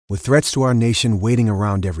With threats to our nation waiting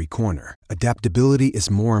around every corner, adaptability is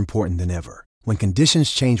more important than ever. When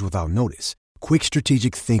conditions change without notice, quick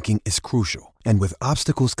strategic thinking is crucial. And with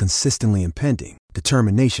obstacles consistently impending,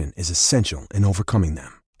 determination is essential in overcoming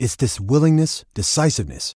them. It's this willingness,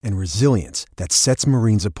 decisiveness, and resilience that sets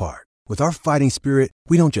Marines apart. With our fighting spirit,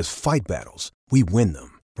 we don't just fight battles, we win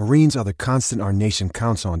them. Marines are the constant our nation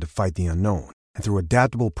counts on to fight the unknown. And through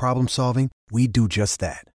adaptable problem solving, we do just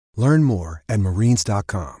that. Learn more at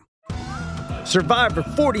marines.com. Survivor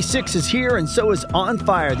 46 is here, and so is On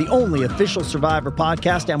Fire, the only official Survivor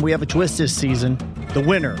podcast, and we have a twist this season. The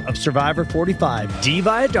winner of Survivor 45, Dee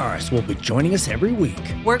Valladares, will be joining us every week.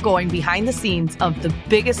 We're going behind the scenes of the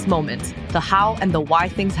biggest moments, the how and the why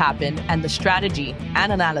things happen, and the strategy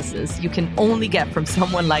and analysis you can only get from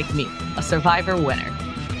someone like me, a Survivor winner.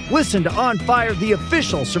 Listen to On Fire, the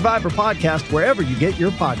official Survivor podcast, wherever you get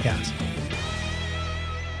your podcasts.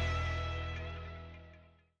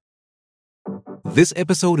 This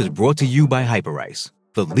episode is brought to you by Hyperice,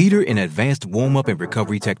 the leader in advanced warm-up and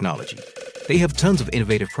recovery technology. They have tons of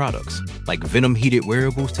innovative products, like Venom-heated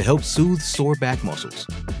wearables to help soothe sore back muscles,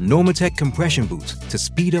 Normatec compression boots to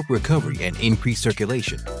speed up recovery and increase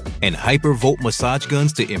circulation, and Hypervolt massage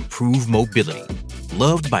guns to improve mobility.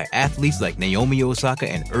 Loved by athletes like Naomi Osaka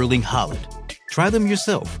and Erling Haaland. Try them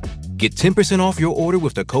yourself. Get 10% off your order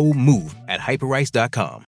with the code MOVE at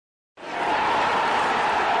hyperice.com.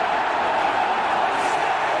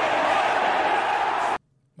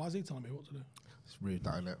 Why is he telling me what to do? It's rude,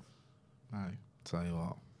 that, isn't it? No, tell you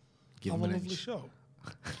what. Give Have him a an lovely inch. show.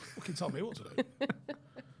 Fucking tell me what to do.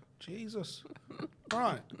 Jesus.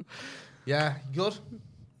 Right. Yeah, good?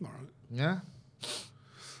 All right. Yeah?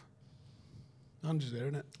 Angie's here,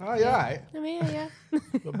 innit? Oh, yeah, right. I'm here, yeah.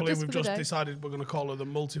 I believe Just we've for the just day. decided we're going to call her the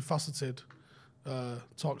multifaceted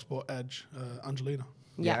TalkSport Edge, Angelina.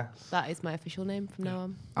 Yeah, that is my official name from now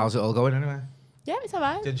on. How's it all going anyway? Yeah, it's all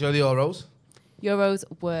right. Did you enjoy the Euros? Euros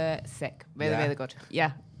were sick. Really, Yeah. really good.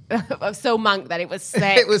 Yeah. I was so mank that it was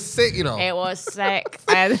sick. It was sick, you know. It was sick.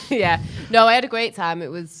 And, yeah. No, I had a great time. It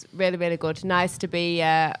was really, really good. Nice to be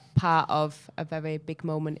part of a very big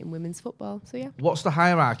moment in women's football. So, yeah. What's the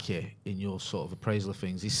hierarchy in your sort of appraisal of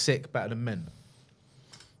things? Is sick better than mint?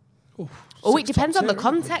 Oh, it depends on the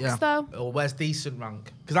context, though. Or where's decent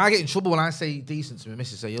rank? Because I get in trouble when I say decent to my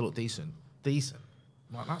missus. Say, you look decent. Decent.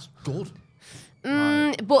 Like, that's good.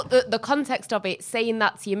 But the context of it, saying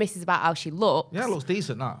that to your missus about how she looks, Yeah, it looks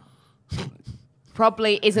decent, that.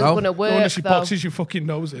 probably isn't No. going to No work. wonder she though. boxes your fucking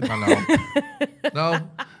nose in. I know. No.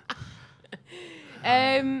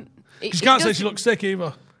 It- She can't it say does- she looks sick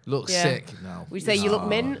either. Looks Yeah. sick. No. We say you look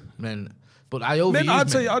mint. Mint. But I overuse Mint, I'd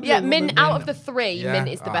say, mint. I'd Yeah, go mint mint. out of the three, Yeah, mint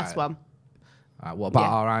is the best alright. one. What about Yeah.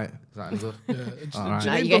 all right? Is that any good? Yeah, it's, All right.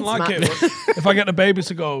 No, Janine you don't get like it. smacked. But if I get the baby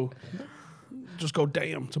to go, just go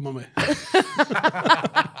damn to mummy.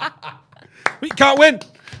 We can't win.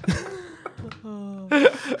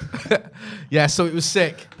 Yeah, so it was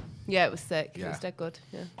sick. Yeah, it was sick. It Yeah. was dead good.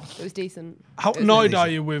 Yeah, it was decent. How It's annoyed really are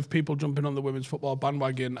decent. you with people jumping on the women's football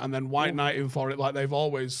bandwagon and then white knighting for it like they've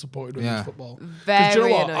always supported women's Yeah. football? 'Cause Very do you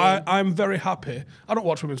know what? annoying. I'm very happy. I don't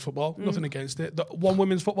watch women's football. Nothing against it. The one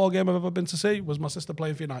women's football game I've ever been to see was my sister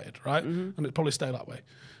playing for United, right? And it probably stayed that way.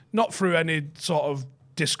 Not through any sort of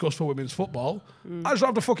disgust for women's football. I just don't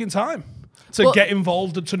have the fucking time to But- get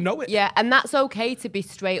involved and to know it. Yeah, and that's okay to be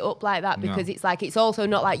straight up like that because it's like it's also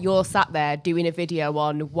not like you're sat there doing a video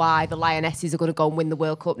on why the Lionesses are going to go and win the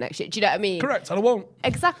World Cup next year. Do you know what I mean? Correct. And I won't.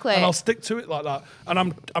 Exactly. And I'll stick to it like that. And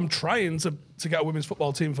I'm trying to get a women's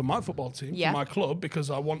football team for my football team, Yeah. for my club, because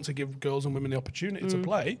I want to give girls and women the opportunity to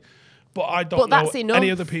play. But I But don't know that's enough.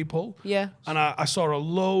 any other people. Yeah. And I saw a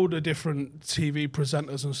load of different TV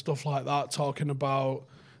presenters and stuff like that talking about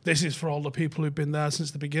this is for all the people who've been there since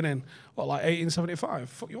the beginning. What, like 1875?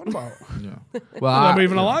 Fuck you on about? Well, They're not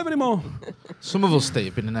even alive anymore. some of us, Steve,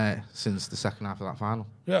 have been in there since the second half of that final.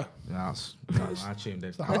 Yeah. Yeah, that's I tuned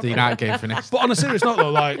in. After the United game finished. But on a serious note, though,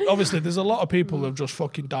 like, obviously, there's a lot of people who have just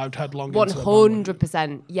fucking dived headlong into the bandwagon.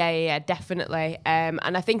 100%. Yeah, definitely. And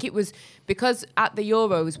I think it was because at the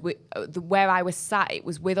Euros, where I was sat, it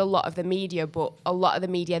was with a lot of the media, but a lot of the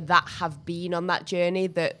media that have been on that journey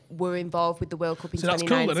that were involved with the World Cup in So that's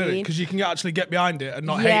 2019. cool, then, isn't it? Because you can actually get behind it and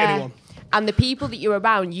not hate Yeah. anyone. And the people that you're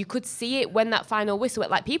around, you could see it when that final whistle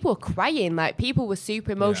went. Like, people were crying. Like, people were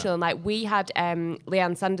super emotional. Yeah. And, like, we had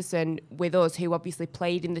Leanne Sanderson with us, who obviously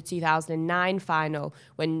played in the 2009 final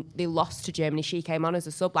when they lost to Germany. She came on as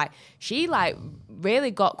a sub. Like, she, like,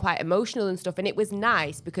 really got quite emotional and stuff. And it was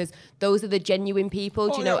nice because those are the genuine people.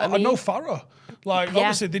 Do you know what I mean? I know Farah. Like, Yeah.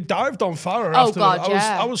 obviously, they dived on Farah. Oh, after God, that.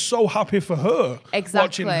 yeah. I was so happy for her.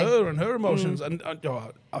 Exactly. Watching her and her emotions. And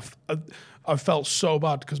I felt so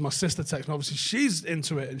bad because my sister texted me. Obviously, she's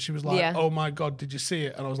into it. And she was like, Yeah. oh, my God, did you see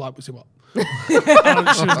it? And I was like, see what? And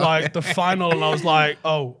she was like, the final. And I was like,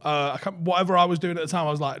 I can't, whatever I was doing at the time,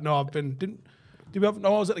 I was like, no, did we have,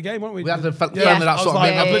 no, I was at the game, weren't we? We had the friendly, Yeah. that I sort was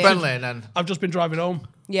of like, friendly, and then I've just been driving home.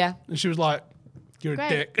 Yeah. And she was like, you're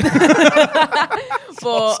Great. a dick.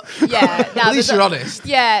 But yeah, at least you're honest.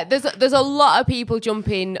 Yeah, there's a lot of people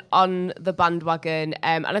jumping on the bandwagon,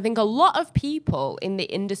 and I think a lot of people in the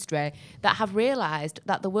industry that have realised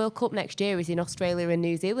that the World Cup next year is in Australia and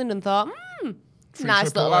New Zealand and thought, nice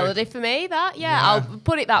trip little away. holiday for me. That I'll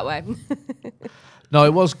put it that way. No,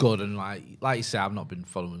 it was good, and like you say, I've not been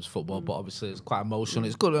following women's football, but obviously it's quite emotional.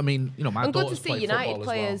 It's good. I mean, my And good to daughter's see played United football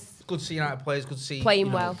players as well. It's good to see United players. Good to see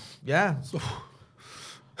playing well. Yeah,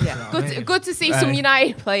 Yeah, good to see some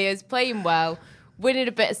United players playing well, winning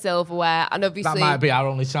a bit of silverware, and obviously that might be our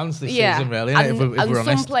only chance this season, really. And, If we're and some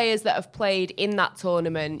honest. players that have played in that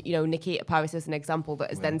tournament, Nikita Paris as an example, that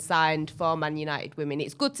has then signed for Man United women.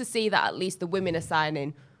 It's good to see that at least the women are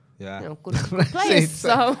signing. Yeah, Good players.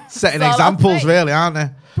 So setting so examples, that's it. really, aren't they?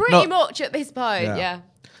 Pretty much at this point, yeah.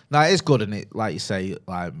 No, it is good, and it, like you say,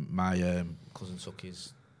 like my cousin took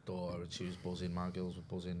his daughter, and she was buzzing. My girls were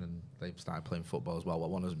buzzing, and they've started playing football as well. Well,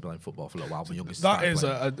 one hasn't been playing football for a little while. My youngest That started is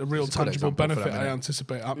playing. a real It's a good tangible example for benefit them, I innit?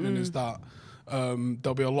 anticipate happening is that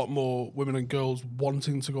there'll be a lot more women and girls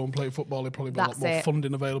wanting to go and play football. There'll probably be a lot That's more it.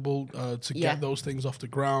 funding available to Yeah. get those things off the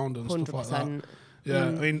ground and stuff like that. 100%. Yeah,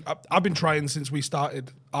 I mean, I've been trying since we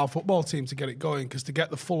started our football team to get it going because to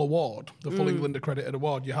get the full award, the full England accredited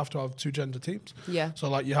award, you have to have 2 gender teams. Yeah. So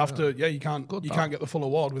like you have to, you can't get the full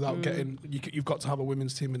award without getting. You've got to have a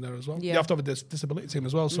women's team in there as well. Yeah. You have to have a disability team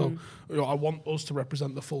as well. So I want us to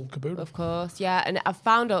represent the full caboodle. Of course, yeah. And I've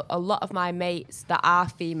found a lot of my mates that are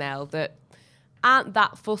female that aren't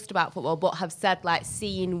that fussed about football, but have said like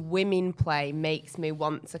seeing women play makes me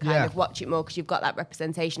want to kind of watch it more because you've got that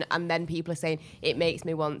representation. And then people are saying it makes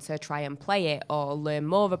me want to try and play it or learn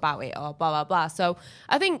more about it or blah, blah, blah. So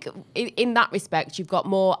I think in that respect, you've got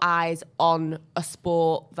more eyes on a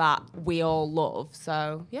sport that we all love.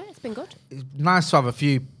 So yeah, it's been good. It's nice to have a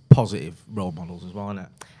few positive role models as well, isn't it?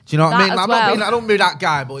 Do you know what I That mean? as Like, well. I don't mean that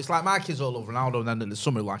guy, but it's like my kids all love Ronaldo, and then in the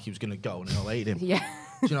summer, like he was going to go, and they all hated him. Yeah.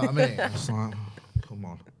 Do you know what I mean? It's like, come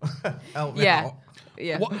on, help me Yeah. out.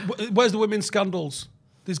 Yeah. Where's the women's scandals?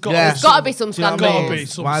 There's got Yeah. There's got to be some Do you know what I scandals. mean? be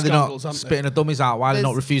some Why are they scandals, not haven't they? spitting the dummies out? Why are they not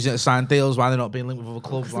There's- refusing to sign deals? Why are they not being linked with other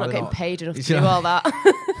clubs? It's Why not are they getting paid enough You to know- do all that.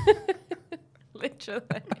 Literally.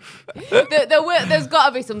 There's got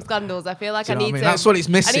to be some scandals. I feel like Do I you know need what I to. mean? That's what it's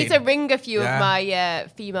I missing. need to ring a few Yeah. of my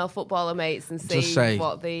female footballer mates and see Just say-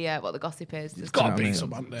 what the gossip is. There's got know to what I be mean?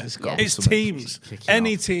 some, hasn't there? There's gotta be It's something teams. kicking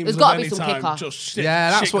Any off. teams There's of gotta be any some time kick-off. just shit. Yeah,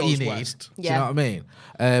 that's shit what you goes need. west. Do you know what I mean?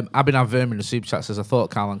 Abhinav Verma in the super chat says, I thought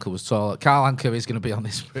Karl Anker was tall. Karl Anker is going to be on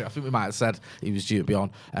this. I think we might have said he was due to be on.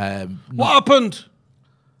 What happened?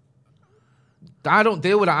 I don't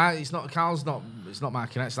deal with that. It's not my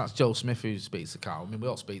connection. That's Joe Smith who speaks to Karl. I mean, we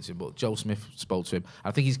all speak to him, but Joe Smith spoke to him. I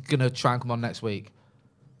think he's going to try and come on next week.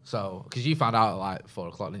 So, because you found out at like 4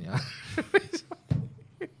 o'clock, didn't you?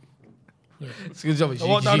 It's a good job. You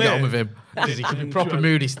what, down get here? on with him. Because he can be proper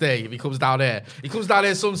moody stay if he comes down here. He comes down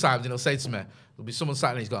here sometimes and he'll say to me, there'll be someone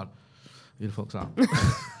sat and he's gone, who the fuck's that?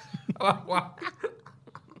 I'm like, what?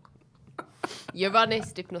 You're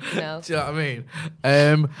honest, if nothing else. Do you know what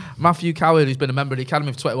I mean? Matthew Coward, who's been a member of the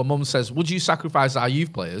Academy for 21 months, says, would you sacrifice our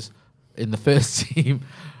youth players in the first team?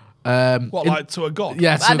 Like to a god?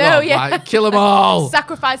 Yeah, to I know, God, yeah. like, kill them all.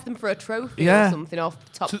 Sacrifice them for a trophy Yeah. or something off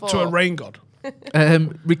top four. To a rain god.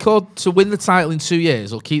 Record to win the title in 2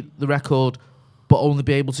 years or keep the record but only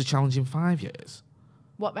be able to challenge in 5 years?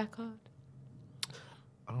 What record?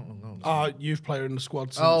 I don't know. Our youth player in the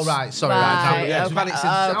squad since... Oh, right. Sorry. Right, No, yeah, we've had it okay. since, Oh,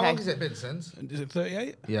 how okay. long has it been since? Is it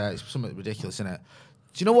 38? Yeah, it's something ridiculous, isn't it?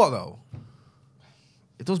 Do you know what, though?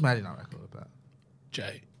 It does matter in that record a bit.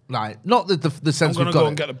 Jay. Like, not the sense I'm we've going to got go it.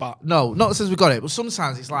 and get the bat. No, not the sense we've got it, but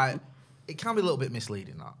sometimes it's like, it can be a little bit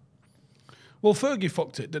misleading, that. Well, Fergie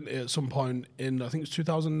fucked it, didn't he, at some point in, I think it's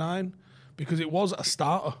 2009, because it was a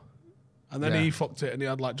starter. And then Yeah. he fucked it and he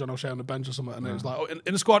had like John O'Shea on the bench or something. And it was like, oh,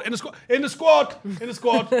 in the squad, in the squad, in the squad, in the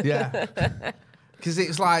squad. Yeah. Because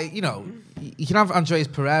it's like, you can have Andreas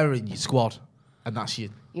Pereira in your squad, and that's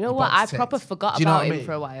your. You know your what? box I ticked. proper forgot Do you know about what I him mean?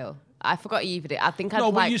 for a while. I forgot he even did. I think I'd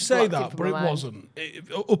No, but like you say blocked him that, from but my it mind. wasn't.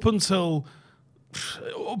 Up until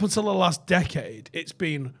the last decade, it's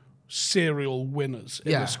been serial winners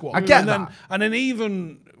in Yeah, the squad. I get and that. And then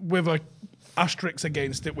even with a asterisks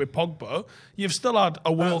against it with Pogba, you've still had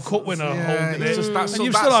a World Cup winner holding it. That's And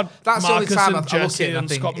you've still had that's the only Marcus time and I look Jesse at it and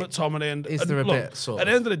think, Scott McTominay. And, is there a look, bit sort at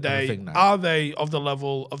the end of the of a day, thing now? are they of the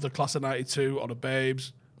level of the class of 92 or the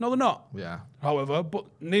Babes? No, they're not. Yeah. However, but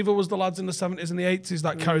neither was the lads in the 70s and the 80s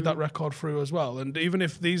that carried that record through as well. And even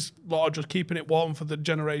if these lot are just keeping it warm for the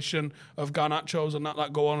generation of Garnachos and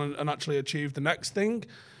that go on and actually achieve the next thing,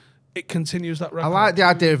 it continues that record. I like the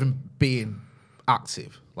idea of him being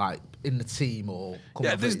active, like in the team or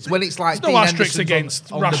when it's like there's no Dean asterisks Henderson's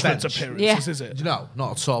against on the Rashford's bench. appearances, is it? No,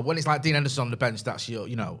 not at all. When it's like Dean Henderson on the bench, that's your,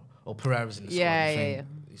 or Pereira's in the squad. Yeah.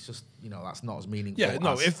 It's just, that's not as meaningful. Yeah,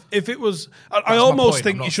 no. as- If it was, I my almost point,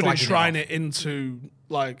 think I'm you not should slagging enshrine it it into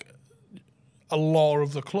like a law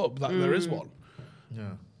of the club that there is one.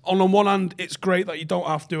 Yeah. On the one hand, it's great that you don't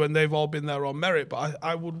have to, and they've all been there on merit. But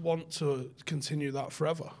I would want to continue that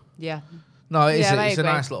forever. Yeah. No, it is. Yeah, I It's a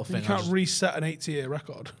agree. nice little thing. You can't reset an 80-year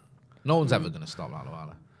record. No one's ever going to stop that, though, are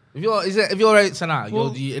they? If you're 8 tonight, Well,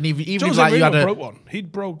 and even if Jose like you had Mourinho a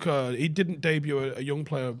broke one. He didn't debut a young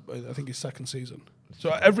player. I think his second season. So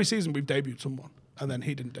every season we've debuted someone, and then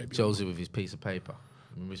he didn't debut. Josie with his piece of paper.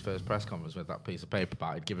 Remember his first press conference with that piece of paper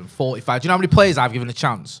about he'd given 45. Do you know how many players I've given a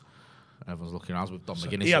chance? Everyone's looking around with Don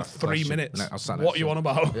McGuinness. He had asked the 3 question. minutes. And I sat next What to you him. on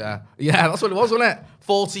about? Yeah, that's what it was, wasn't it?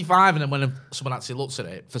 45, and then when someone actually looks at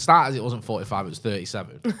it, for starters, it wasn't 45, it was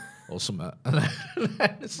 37 or something. And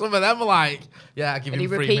then some of them were like, "Yeah, I give And him he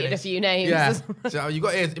 3 repeated minutes." a few names. Yeah, so you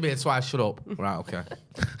got here twice. Shut up. Right, okay.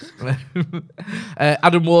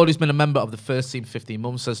 Adam Ward, who's been a member of the first team 15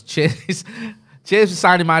 months, says, "Cheers." Cheers for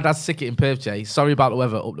signing my dad's ticket in Perth, Jay. Sorry about the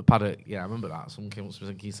weather up the paddock. Yeah, I remember that. Someone came up to me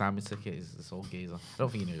and said, "Can you sign me ticket?" He's this old geezer. I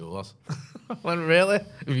don't think he knew who it was. I went, really?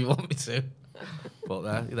 If you want me to. But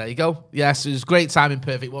there you go. Yes, it was a great time in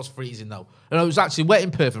Perth. It was freezing, though. And it was actually wet in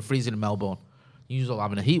Perth and freezing in Melbourne. You was all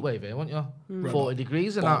having a heat wave here, weren't you? 40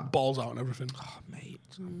 degrees and that. Balls out and everything. Oh, mate.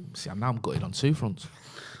 See, now I'm gutted on two fronts.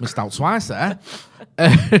 Missed out twice there.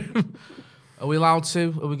 Are we allowed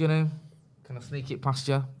to? Are we going to? Can I sneak it past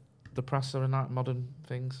you? The presser and that, modern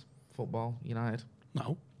things, football, United.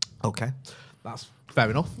 No. Okay, that's fair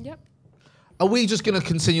enough. Yep. Are we just going to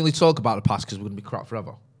continually talk about the past because we're going to be crap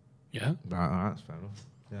forever? Yeah. Right, all right, that's fair enough.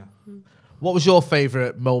 Yeah. What was your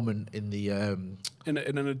favourite moment in the? In an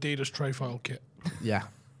Adidas Trefoil kit. Yeah.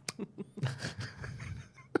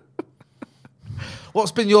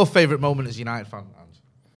 What's been your favourite moment as a United fan, Ange?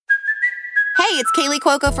 Hey, it's Kaylee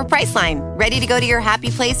Cuoco for Priceline. Ready to go to your happy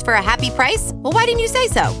place for a happy price? Well, why didn't you say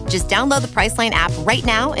so? Just download the Priceline app right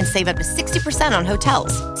now and save up to 60% on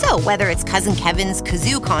hotels. So whether it's Cousin Kevin's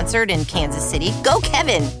Kazoo concert in Kansas City, go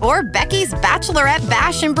Kevin, or Becky's Bachelorette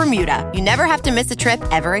Bash in Bermuda, you never have to miss a trip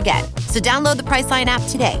ever again. So download the Priceline app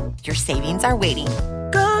today. Your savings are waiting.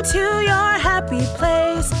 Go to your happy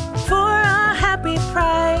place for a happy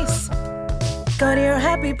price. Go to your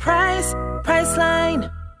happy price,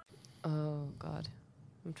 Priceline. Oh, God.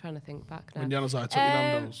 I'm trying to think back now. When Januzaj took your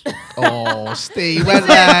Nando's. Oh, Steve went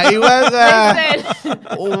there. He went there. Listen.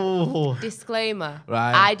 Oh. Disclaimer.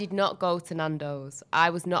 Right. I did not go to Nando's. I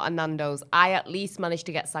was not a Nando's. I at least managed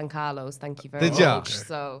to get San Carlos. Thank you very Did ya? much.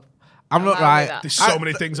 So I'm not allow me right. that. There's so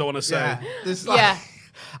many things I want to say. Yeah. This, Yeah.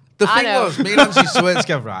 The I thing know. was, me and Ange used to work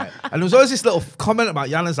together, right? And there was always this little comment about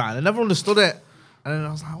Januzaj, and I never understood it. And then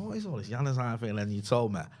I was like, what is all this Januzaj thing? And then you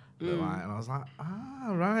told me. Right? And I was like,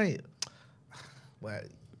 right. Well,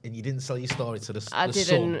 and you didn't sell your story to the I the didn't.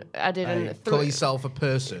 Sun. I didn't. Hey, call yourself a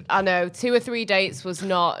person. I know. 2 or 3 dates was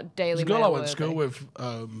not Daily There's a girl Mail I went to school worthy.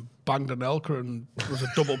 with banged an Elka and was a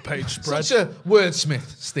double page spread. Such a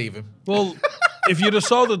wordsmith, Stephen. Well, if you'd have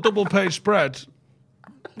saw the double page spread,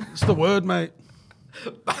 it's the word, mate.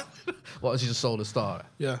 What, has you just sold a story?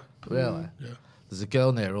 Yeah. Really? Yeah. There's a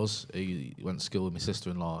girl near us who went to school with my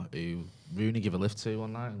sister-in-law who Rooney gave a lift to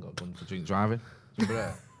one night and got done for drink driving. Do you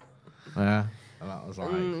remember that? Yeah. And that was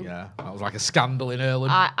like, that was like a scandal in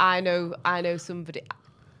Ireland. I know somebody,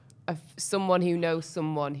 someone who knows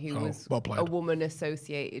someone who was well played. a woman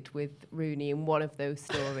associated with Rooney in one of those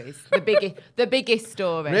stories. the biggest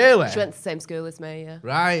story. Really? She went to the same school as me. Yeah.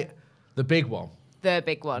 Right. The big one The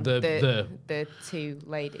big one. The- The 2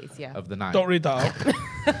 ladies. Yeah. of the night. Don't read that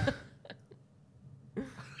out.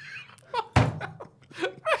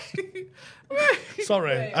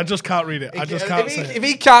 Sorry, I just can't read it. I just can't say If it.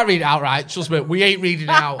 he can't read it out right, trust me, we ain't reading it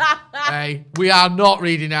out. Hey, we are not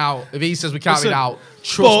reading out. If he says we can't read Listen, it out,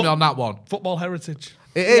 trust but- me on that one. Football heritage.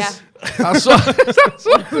 It is. That's,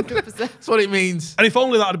 that's what it means. And if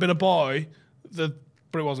only that had been a boy, but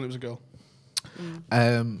it wasn't, it was a girl.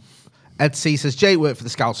 Ed C says, Jay worked for the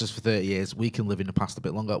Scousers for 30 years. We can live in the past a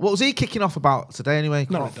bit longer. What was he kicking off about today anyway?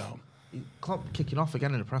 Not it down. Klopp kicking off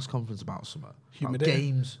again in a press conference about something. About Humidity.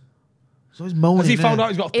 games. He's always moaning. Has he found innit? out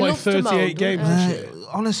he's got to He play loves to moan, 38 games doesn't this year?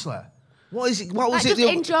 Honestly. What is it? What was Like, it?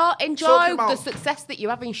 just enjoy talking the about- success that you're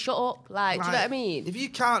having. Shut up. Like, do you know what I mean? If you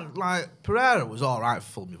can't, like, Pereira was all right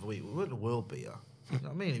for me the week. We weren't a world beater. You know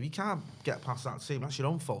what I mean? If you can't get past that team, that's your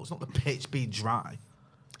own fault. It's not the pitch being dry.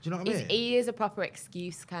 Do you know what I mean? He is a proper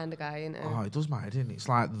excuse kind of guy, isn't he? Oh, it does matter, doesn't it? It's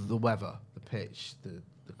like the weather, the pitch, the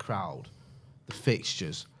crowd, the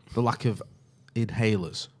fixtures, the lack of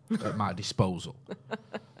inhalers at my disposal. Do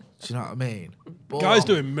you know what I mean? But Guy's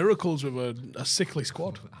doing miracles with a sickly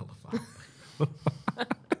squad.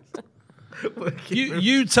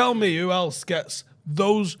 You tell me who else gets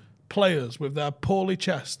those players with their poorly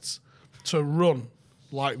chests to run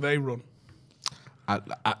like they run.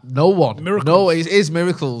 No one. Miracles. No, it is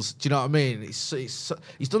miracles. Do you know what I mean? He's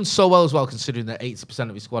done so well as well, considering that 80%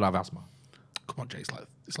 of his squad have asthma. Come on, Jay,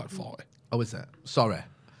 it's like 40. Oh, is it? Sorry.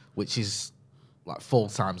 Which is like 4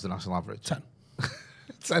 times the national average. 10.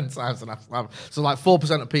 10 times the national average. So like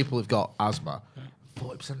 4% of people have got asthma.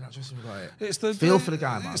 40% of that just have got it. It's the Feel for the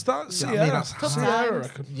guy, man. It's that Do you know what I mean? Sierra. That's Sierra, I times.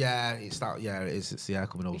 reckon. Yeah, it's that. Yeah, it is. It's the air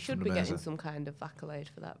coming over He should from be the getting mesa. some kind of accolade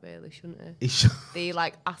for that, really, shouldn't he? He should. The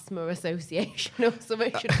asthma association or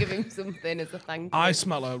something should give him something as a thank you. I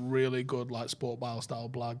smell a really good sport bile style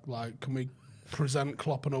blag. Can we present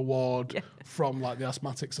Klopp an award from the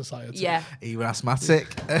Asthmatic Society? Yeah. You were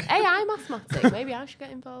asthmatic. Hey, I'm asthmatic. Maybe I should get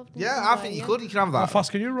involved. In Yeah, some I way, think you yeah. could. You can have that. How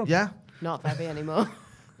fast can you run? Yeah. Not very anymore.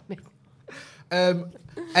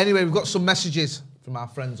 Anyway, we've got some messages from our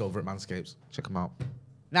friends over at Manscaped. Check them out.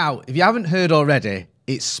 Now, if you haven't heard already,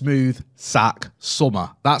 it's Smooth Sack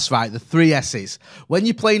Summer. That's right, the 3 S's. When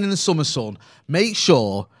you're playing in the summer sun, make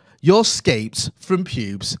sure you're scaped from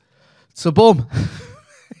pubes to bum.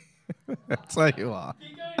 I'll tell you what.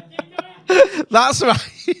 That's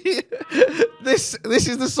right. This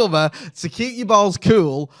is the summer to keep your balls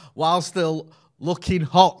cool while still looking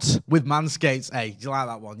hot with Manscaped. Hey, do you like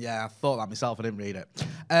that one? Yeah, I thought that myself. I didn't read it.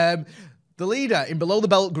 The leader in below the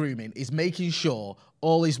belt grooming is making sure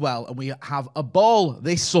all is well, and we have a ball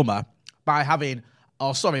this summer by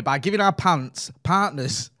giving our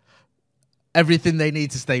partners everything they need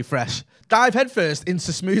to stay fresh. Dive headfirst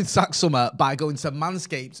into Smooth Sack Summer by going to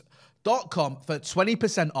manscaped.com for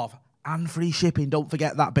 20% off and free shipping. Don't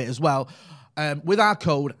forget that bit as well. With our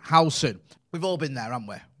code Howson. We've all been there, haven't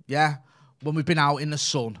we? Yeah? When we've been out in the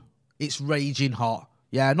sun, it's raging hot.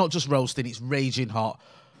 Yeah, not just roasting, it's raging hot.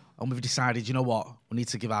 And we've decided, you know what? We need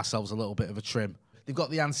to give ourselves a little bit of a trim. They've got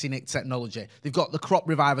the anti-nick technology. They've got the Crop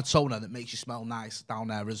Reviver toner that makes you smell nice down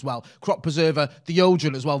there as well. Crop Preserver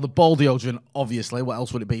deodorant as well, the ball deodorant, obviously. What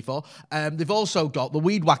else would it be for? They've also got the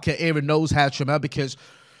Weed Whacker ear and nose hair trimmer because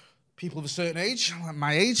people of a certain age, like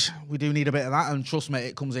my age, we do need a bit of that, and trust me,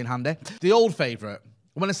 it comes in handy. The old favourite,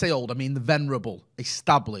 when I say old, I mean the venerable,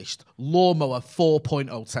 established Lawnmower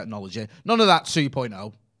 4.0 technology. None of that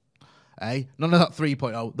 2.0. None of that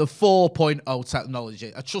 3.0. The 4.0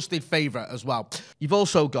 technology. A trusted favourite as well. You've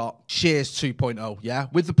also got Shears 2.0, yeah?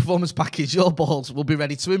 With the performance package, your balls will be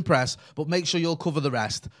ready to impress, but make sure you'll cover the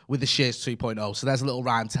rest with the Shears 2.0. So there's a little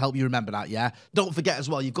rhyme to help you remember that, yeah? Don't forget as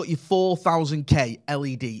well, you've got your 4000K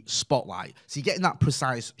LED spotlight. So you're getting that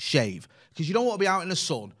precise shave. Because you don't want to be out in the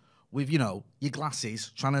sun with, your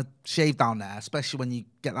glasses, trying to shave down there, especially when you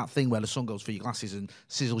get that thing where the sun goes through your glasses and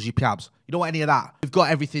sizzles your pabs. You don't want any of that. You've got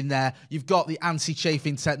everything there. You've got the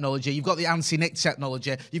anti-chafing technology. You've got the anti-nick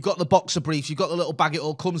technology. You've got the boxer briefs. You've got the little bag it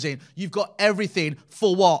all comes in. You've got everything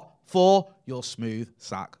for what? For your Smooth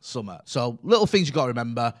Sack Summer. So, little things you've got to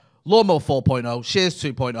remember. Lawnmower 4.0, Shears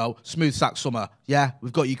 2.0, Smooth Sack Summer. Yeah,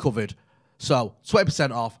 we've got you covered. So,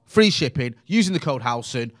 20% off, free shipping, using the code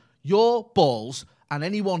Howson. Your balls and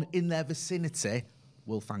anyone in their vicinity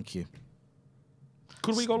will thank you.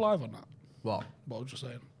 Could we go live on that? What? What I was just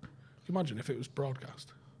saying. Can you imagine if it was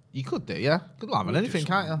broadcast? You could do, yeah. Could live on anything,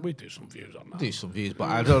 can't you? We'd do some views on that. Do some views, but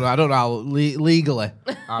I don't know how legally.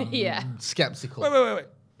 I'm Yeah. skeptical. Wait.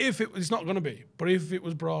 If it's not going to be, but if it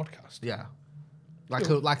was broadcast. Yeah. Like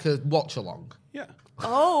a watch along. Yeah.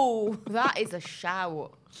 Oh, that is a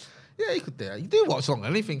shout. Yeah, you could do it. You do watch along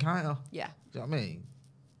anything, can't you? Yeah. Do you know what I mean?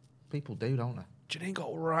 People do, don't they? Janine got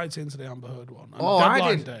right into the Amber Heard one. And Oh, I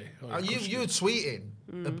deadline did. Day. You were tweeting,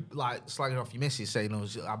 slagging off your missus, saying,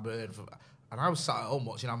 Amber Heard. And I was sat at home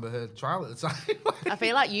watching Amber Heard trial at the time. I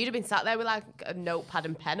feel like you'd have been sat there with a notepad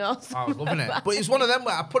and pen or something. I was loving it. But it's one of them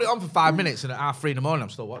where I put it on for 5 minutes and at 3:30 in the morning I'm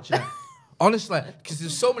still watching it. Honestly, because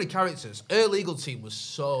there's so many characters. Her legal team was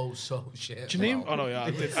so shit. Janine? Oh, no, yeah. I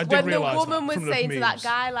did When the realise woman that was from saying the to that memes.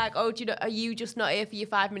 guy, are you just not here for your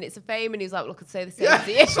 5 minutes of fame? And he was like, look, I could say the same Yeah,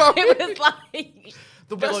 to you. sorry. It was like...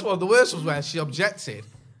 The worst was where she objected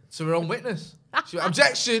to her own witness. She went,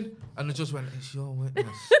 objection! And the judge went, it's your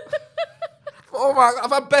witness. Oh my!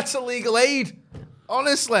 I've had better legal aid.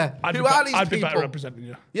 Honestly, who are these I'd be people? better representing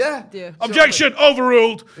you. Yeah. Objection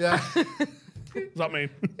overruled. Yeah. What does that mean?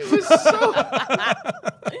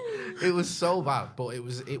 It was so bad, but it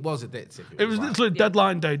was addictive. It was literally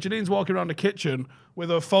deadline day. Janine's walking around the kitchen with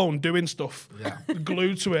her phone doing stuff,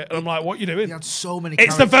 glued to it, and I'm like, "What are you doing?" He had so many.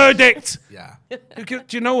 It's the verdict. Yeah. Do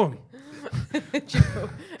you know him?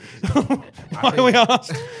 Why are we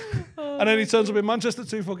asked? And then he turns up in Manchester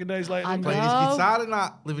 2 fucking days later. Playing his guitar and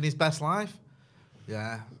that, living his best life.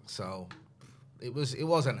 Yeah. So. It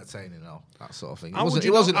was entertaining though, that sort of thing. How would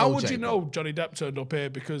you know Johnny Depp turned up here?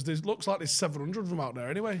 Because there looks like there's 700 of them out there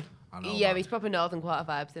anyway. I know, yeah, he's proper Northern Quarter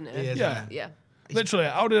vibes, isn't he? Yeah. Literally,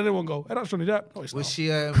 how did anyone go, hey, that's Johnny Depp? No, it's was not. she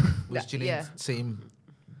was Janine team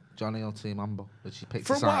Johnny or team Amber? Did she pick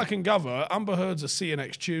From what I can gather, Amber Heard's a see you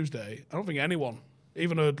next Tuesday. I don't think anyone,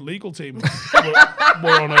 even her legal team,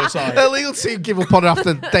 were on her side. Her legal team give up on her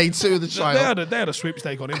after day 2 of the trial. They had a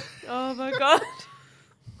sweepstake on him. Oh my God.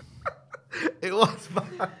 It was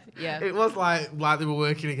bad. Yeah. It was like they were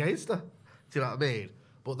working against her. Do you know what I mean?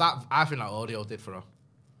 But I think that audio did for her.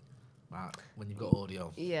 Like, when you've got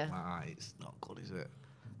audio, it's not good, is it?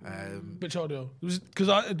 Which audio? Because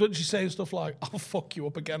wasn't she saying stuff like, "I'll fuck you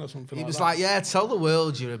up again" or something? He like was that? like, "Yeah, tell the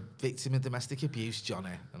world you're a victim of domestic abuse, Johnny,"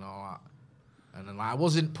 and all that. And then I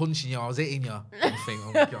wasn't punching you, I was hitting you. I think,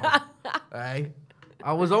 oh my God, hey,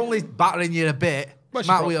 I was only battering you a bit.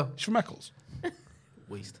 She's from Eccles.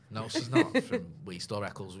 Weast. No, she's not from Weast or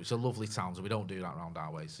Eccles, which are lovely towns, and we don't do that round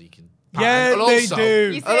our way, so you can... Yeah, they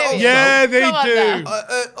do. Yeah, they do.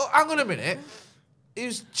 Hang on a minute.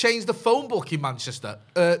 Who's changed the phone book in Manchester?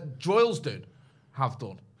 Droylsden have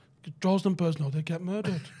done. Droylsden birds know they get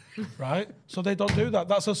murdered, right? So they don't do that.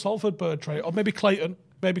 That's a Salford bird trait. Or maybe Clayton.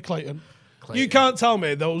 You can't tell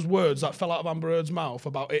me those words that fell out of Amber Heard's mouth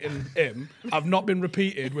about hitting him have not been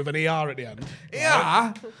repeated with an ER at the end.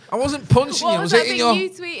 Yeah. I wasn't punching you. I was hitting you. You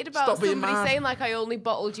tweeted about somebody saying, like, I only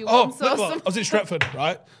bottled you once or something. I was in Stretford,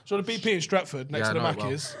 right? So the BP in Stretford, next to the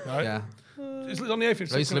Mackey's, right? Yeah. It's on the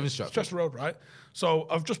A50. I used to live in Stretford. Chester Road, right? So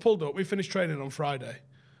I've just pulled up. We finished training on Friday,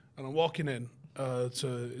 and I'm walking in it's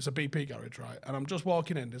a BP garage, right? And I'm just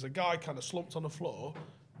walking in. There's a guy kind of slumped on the floor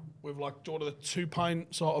with like one of the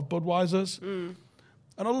 2-pint sort of Budweisers, and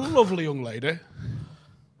a lovely young lady,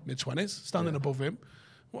 mid-20s, standing above him.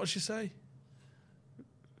 What does she say?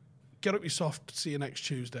 Get up, you soft. See you next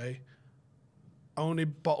Tuesday. I only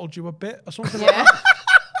bottled you a bit or something like that.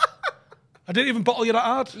 I didn't even bottle you that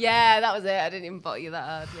hard. Yeah, that was it. I didn't even bottle you that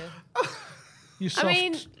hard. Yeah. You soft. I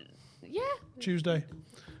mean, yeah. Tuesday.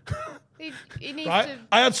 He needs right? to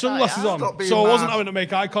I had sunglasses on, so I wasn't having to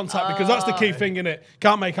make eye contact because that's the key thing, innit?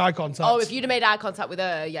 Can't make eye contact. Oh, if you'd have made eye contact with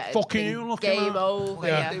her, yeah. Fucking you, looking game over.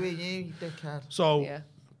 Yeah. Doing you dickhead. So,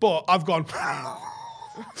 but I've gone.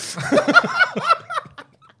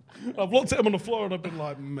 I've looked at him on the floor and I've been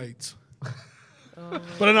like, mate.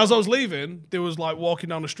 But then as I was leaving, there was like walking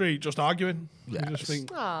down the street just arguing. Yes. You just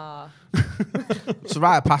think, It's a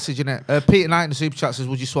rite of passage, innit? Peter Knight in the Super Chat says,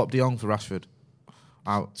 would you swap De Jong for Rashford?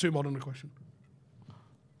 Too modern a question.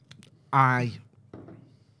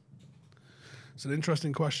 It's an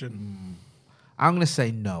interesting question. I'm going to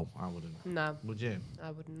say no. I wouldn't. No. Would you? I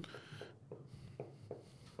wouldn't.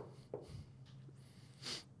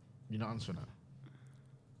 You're not answering it.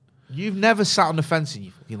 You've never sat on the fence in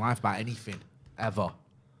your fucking life about anything, ever.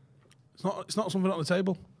 It's not something on the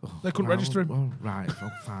table. They couldn't register him. Well, right,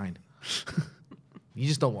 fine. You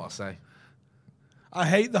just don't want to say. I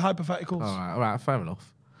hate the hypotheticals. All right, fair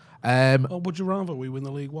enough. Would you rather we win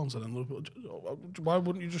the league once and then why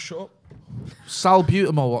wouldn't you just shut up?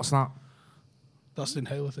 Salbutamol, what's that? That's the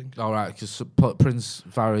inhaler thing. All right, because Prince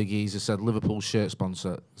Varugese has said Liverpool shirt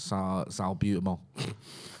sponsor Salbutamol.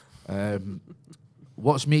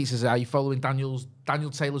 Watch Meat says, are you following Daniel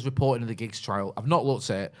Taylor's reporting of the Giggs trial? I've not looked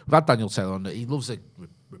at it. We've had Daniel Taylor on it. He loves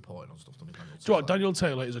reporting on stuff. Do you know what? Daniel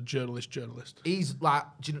Taylor is a journalist. He's like,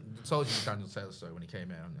 do you know, I told you Daniel Taylor story when he came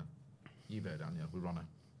here, haven't you? You've heard Daniel, we run him.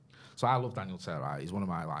 So I love Daniel Taylor, right? He's one of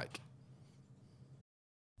my, like...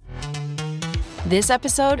 This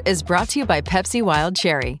episode is brought to you by Pepsi Wild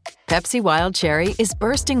Cherry. Pepsi Wild Cherry is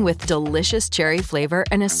bursting with delicious cherry flavor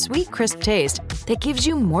and a sweet, crisp taste that gives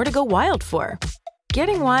you more to go wild for.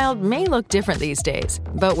 Getting wild may look different these days,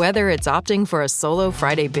 but whether it's opting for a solo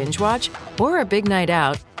Friday binge watch or a big night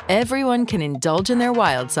out, everyone can indulge in their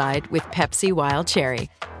wild side with Pepsi Wild Cherry.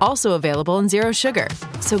 Also available in Zero Sugar.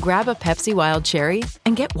 So grab a Pepsi Wild Cherry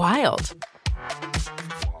and get wild.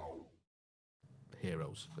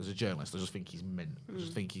 Heroes. As a journalist, I just think he's mint. I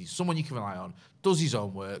just think he's someone you can rely on, does his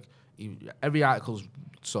own work. Every article's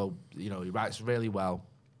so, he writes really well.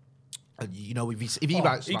 And if he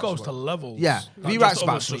writes, he goes to levels. Yeah, if he writes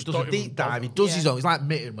about stuff, he does a deep dive. He does his own. He's like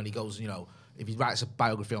Mitten when he goes, if he writes a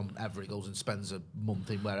biography on ever, he goes and spends a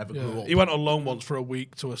month in wherever grew up. He went on loan once for a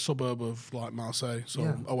week to a suburb of like Marseille.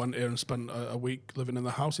 So I went here and spent a week living in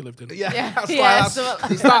the house he lived in.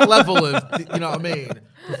 It's that level of, you know what I mean,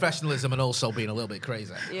 professionalism and also being a little bit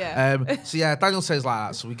crazy. Yeah. Daniel says like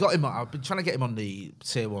that. So we got him. I've been trying to get him on the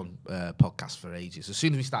Tier 1 podcast for ages. As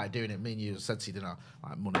soon as we started doing it, me and you said to dinner,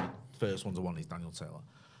 like Monday, first ones I want is Daniel Taylor.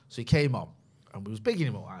 So he came on. And we was bigging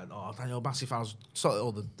him up, like, Daniel, massive fans, sort of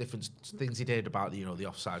all the different things he did about, the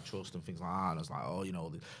offside trust and things like that. And I was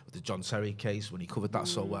like, the John Terry case, when he covered that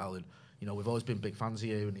so well. And, we've always been big fans of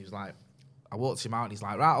you. And he was like, I walked him out and he's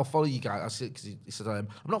like, right, I'll follow you guys. I said, cause he said, I'm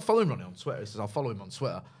not following Ronnie on Twitter. He says, I'll follow him on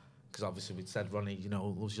Twitter. Because obviously we'd said, Ronnie,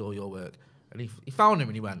 loves all your work. And he found him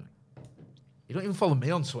and he went, you don't even follow me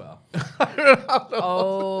on Twitter.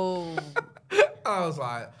 Oh. I was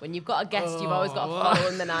like... When you've got a guest, you've always got to follow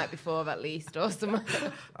them the night before at least or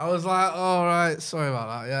something. I was like, all right, sorry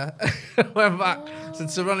about that, yeah. Went back, said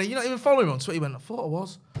to Ronnie, you're not even following him on Twitter. He went, I thought I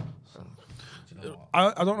was. So,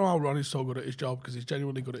 I don't know how Ronnie's so good at his job, because he's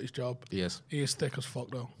genuinely good at his job. He is. He is thick as fuck,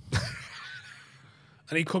 though.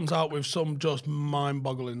 And he comes out with some just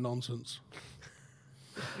mind-boggling nonsense.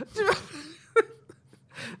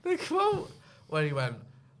 The quote where he went,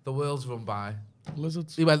 the world's run by...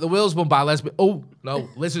 Lizards. He went, the world's run by lesbians. Oh, no,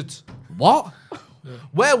 lizards. What? Yeah.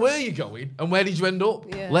 Where were you going and where did you end up?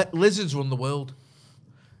 Yeah. Lizards run the world.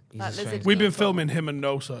 We've been filming him and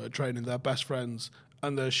Nosa at training. They're best friends.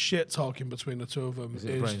 And the shit talking between the two of them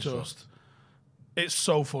is just... It's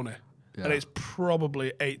so funny. Yeah. And it's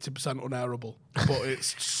probably 80% unairable. But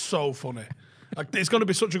it's so funny. Like, it's going to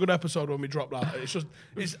be such a good episode when we drop that.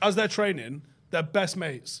 It's as they're training, they're best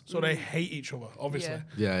mates. So they hate each other, obviously.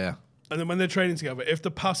 Yeah. And then when they're training together, if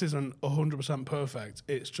the pass isn't 100% perfect,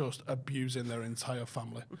 it's just abusing their entire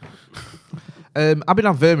family.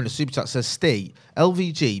 Abhinav Verma in the super chat says, Steve,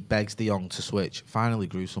 LVG begs De Jong to switch. Finally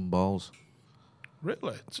grew some balls.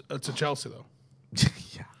 Really? To Chelsea, though?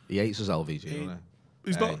 Yeah. He hates us, LVG, doesn't he?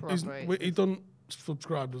 He's not. He don't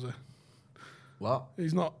subscribe, does he? What?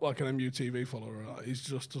 He's not like an MUTV follower. He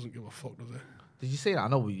just doesn't give a fuck, does he? Did you see that? I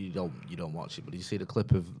know you don't watch it, but did you see the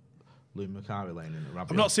clip of Lou Macari laying in the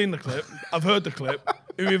rabbit? I've not seen the clip. I've heard the clip.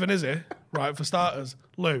 Who even is he? Right, for starters,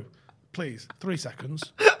 Lou, please, 3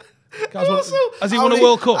 seconds. Has he won a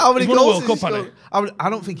World Cup? How many He's won a World goals Cup, hasn't he? I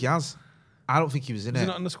don't think he has. I don't think he was in it. Is he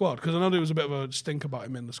not in the squad? Because I know there was a bit of a stink about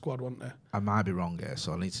him in the squad, wasn't there? I might be wrong here,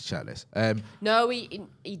 so I need to check this. No,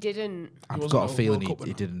 he didn't. I've got a feeling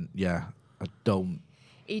he didn't. Yeah, I don't.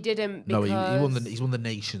 He didn't. No, he's won the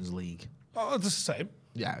Nations League. Oh, it's the same.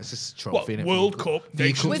 Yeah, it's just a trophy. What, World Cup?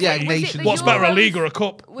 Nations. Nations. What's better, a league or a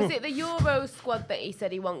cup? Was it the Euro squad that he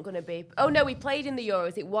said he wasn't going to be? Oh no, he played in the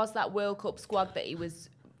Euros. It was that World Cup squad that he was.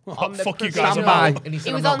 On the fuck you guys. Standby.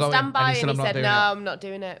 He was on standby and he said, no, I'm not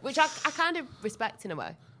doing it. Which I kind of respect in a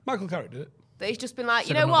way. Michael Carrick did it. That he's just been like,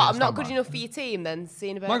 you know what, I'm not good enough for your team, then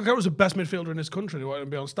seeing about. Michael Carrick was the best midfielder in this country. He wanted to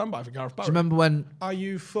be on standby for Gareth Barry. Do you remember when... Are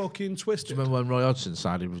you fucking twisted? Do you remember when Roy Hodgson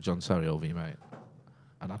sided with John Terry over you, mate?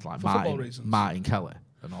 And I'd like Martin Kelly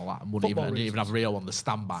and all that. And didn't even have Rio on the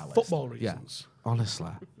standby list. Football reasons. Yeah,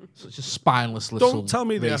 honestly. Such a spineless little... Don't tell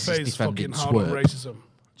me the FA's fucking hard on racism.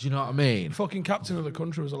 Do you know what I mean? The fucking captain of the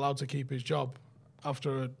country was allowed to keep his job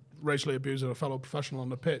after racially abusing a fellow professional on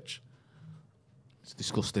the pitch. It's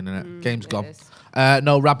disgusting, isn't it? Game's gone.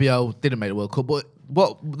 No, Rabiot didn't make the World Cup, but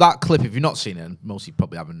that clip, if you've not seen it, and most of you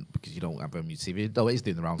probably haven't because you don't have MUTV, though it is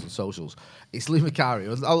doing the rounds on socials, it's Lou Macari.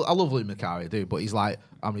 I love Lou Macari, I do, but he's like,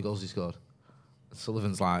 how many goals he scored?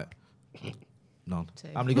 Sullivan's like, none. 2.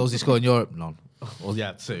 How many goals he scored in Europe? None. Well,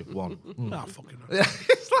 yeah, 2, 1. Nah, fucking yeah,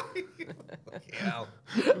 it's like, hell.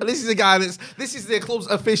 And this is a guy this is the club's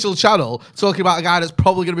official channel talking about a guy that's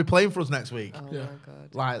probably going to be playing for us next week. Oh my God.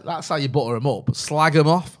 Like, that's how you butter him up. Slag him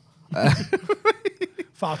off.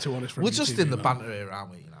 Far too honest for We're just in the banter era,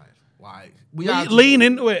 aren't we, United? Like, lean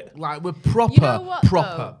into it. Like, we're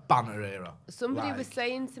proper banter era. Somebody was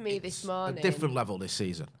saying to me this morning... a different level this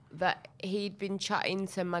season. That he'd been chatting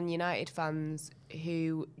to Man United fans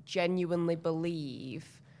who genuinely believe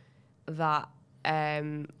that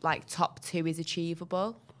like top 2 is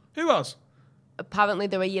achievable. Who was? Apparently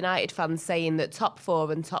there were United fans saying that top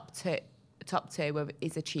 4 and top 2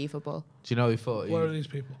 is achievable. Do you know who thought? What are these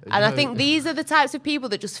people? And I think these are the types of people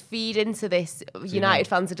that just feed into this United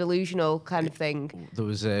fans are delusional kind of thing. There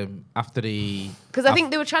was after the... Because I think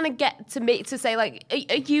they were trying to get to me to say, like,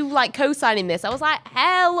 are you, like, co-signing this? I was like,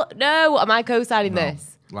 hell no, am I co-signing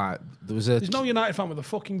this? Like, there's no United fan with a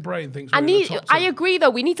fucking brain thinks I agree, though.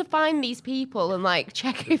 We need to find these people and, like,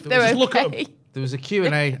 check if they're okay. Look at them. There was a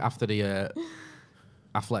Q&A after the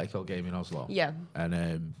Atletico game in Oslo. Yeah.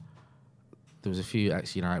 And there was a few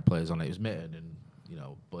ex-United players on it. It was Mitten and,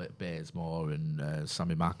 Beardsmore and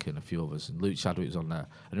Sammy Mack and a few others. And Luke Chadwick was on there.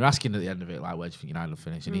 And they're asking at the end of it, like, where do you think United will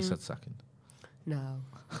finish? And he said second. No.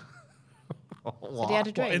 What? Did he had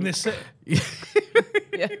a drink? What, in this city?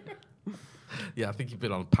 Yeah. Yeah, I think he'd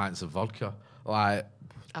been on pints of vodka. Like,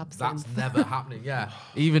 Absinthe. that's never happening, yeah.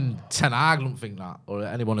 Even Ten Hag don't think that, or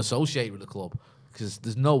anyone associated with the club, because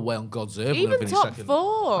there's no way on God's earth we're Even going to finish top second.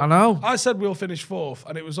 4. I know. I said we'll finish 4th,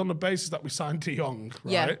 and it was on the basis that we signed De Jong,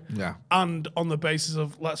 Yeah. right? Yeah. And on the basis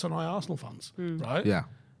of let's annoy Arsenal fans, right? Yeah.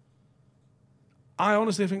 I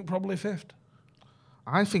honestly think probably 5th.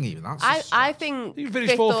 I think even that's... I think You finish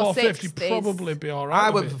 5th 4th or 5th, 6th you'd is- probably be all right. I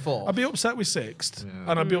with went it. for 4th. I'd be upset with 6th,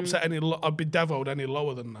 and I'd be upset I'd be devoed any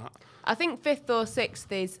lower than that. I think 5th or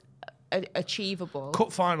 6th is achievable.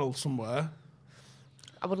 Cup final somewhere.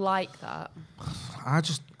 I would like that. I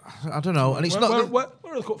don't know. And it's not... Where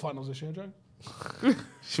are the cup finals this year, Joe?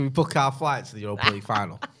 Should we book our flight to the Europa League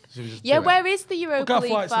final? Should we just Yeah, do it? where is the Look Europa our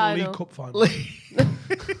League flights to the final? League Cup final.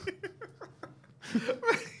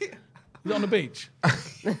 Is it on the beach?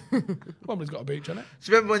 Wembley's got a beach on it.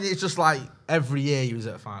 Do you remember when it's just like every year you was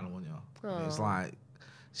at a final, weren't you? It's like,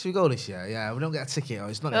 should we go this year? Yeah, we don't get a ticket. Or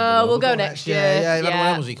it's not. We'll go next year. Yeah, you Yeah.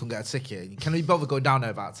 remember when you couldn't get a ticket? Can we bother going down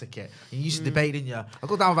there without a ticket? And you used to debate, didn't you? I'll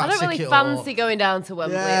go down I without a don't ticket. really fancy going down to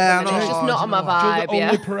Wembley. Yeah, at the I minute. know. It's just Oh, not do on you my know what? The vibe. only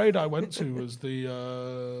Yeah. parade I went to was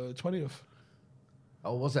the 20th.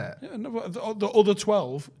 Oh, was it? Yeah, no, the other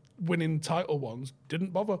 12 winning title ones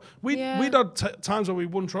didn't bother. We'd had times where we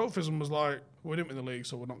won trophies and was like, we didn't win the league,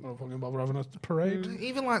 so we're not going to fucking bother having a parade.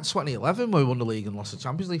 Even like 2011, when we won the league and lost the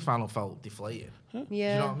Champions League final, felt deflated. Yeah. Do you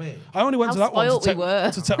know what I mean? I only went How to that one spoilt we to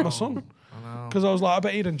were. take my son. Because I was like, I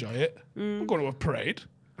bet he'd enjoy it. I'm going to a parade.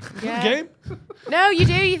 Yeah. Game. No, you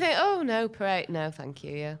do. You think, oh, no, parade. No, thank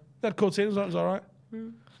you, yeah. They had cutscenes, that was all right.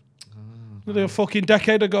 Nearly a fucking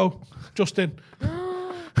decade ago, Justin.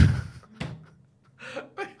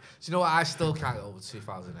 Do you know what? I still can't get over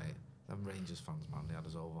 2008. Them Rangers fans, man, they had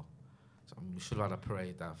us over. So, we should have had a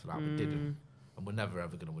parade there for that. We didn't. And we're never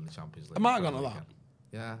ever going to win the Champions League. I might have gone to that.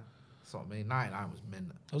 Yeah. That's what I mean. 99 was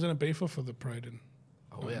mint. I was in a beefer for the parade in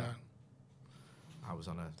Oh, yeah. 99. I was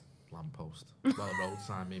on a lamppost. Well, a road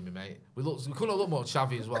sign, me and my mate. We couldn't have looked more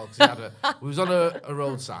chavvy as well, because we was on a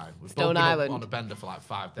road sign. We've both Stone been Island. on a bender for like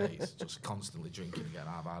 5 days, just constantly drinking and getting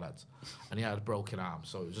out of our heads. And he had a broken arm,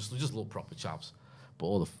 so we just looked proper chavs. But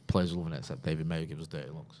all the players were loving it, except David May, who gives us dirty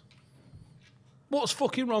looks. What's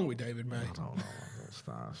fucking wrong with David May? I don't know.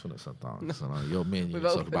 I shouldn't have said that. So, you're me and you We've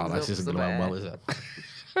talk opened about up this isn't going to end somewhere. well, is it?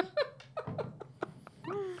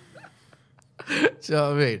 Do you know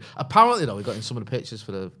what I mean? Apparently, though, we got in some of the pictures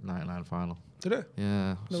for the 99 final. Did it? Yeah,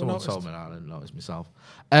 Never someone noticed. told me that. I didn't notice myself.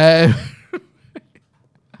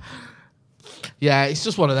 Yeah, it's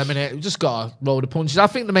just one of them, innit? We just got to roll the punches. I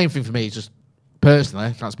think the main thing for me is just, personally,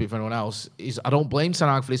 I can't speak for anyone else, is I don't blame Ten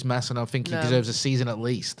Hag for this mess, and I think he deserves a season at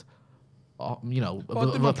least. Or, Well, I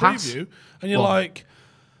did of my a pass. preview, and you're What? like,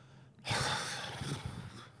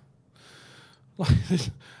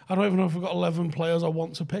 I don't even know if we've got 11 players I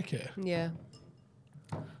want to pick here. Yeah.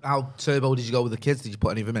 How turbo did you go with the kids? Did you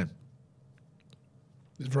put any of them in?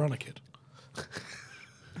 Is Varane a kid?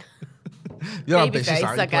 You're Babyface, ambitious, I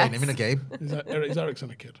aren't you? Playing him guess. in a game. Is Ericsson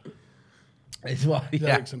a kid? It's what? Is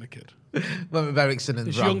Yeah. Ericsson a kid? Went with Ericsson and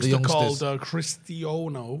This Varane, the youngster youngsters. called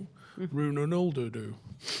Cristiano Ronaldo.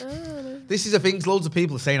 This is the thing. Loads of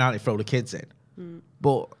people are saying, "Aren't they, throw the kids in?"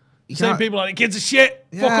 But you Same can't- people like, kids are shit.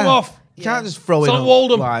 Fuck Yeah. them off. You can't just throw So in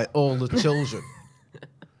Waldham. like all the children.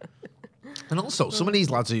 And also, some of these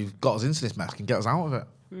lads who've got us into this mess can get us out of it.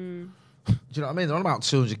 Do you know what I mean? They're on about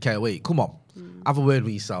 200k a week. Come on, have a word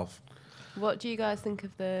with yourself. What do you guys think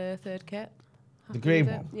of the third kit? The Happy green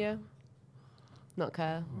with it? one? Yeah. Not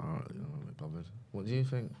care. All right, I'm not really bothered. What do you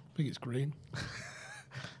think? I think it's green.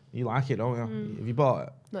 You like it, don't you? Have you bought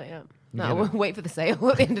it? Not yet. You No, get we'll it? wait for the sale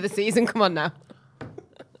at the end of the season. Come on now.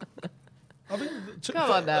 I think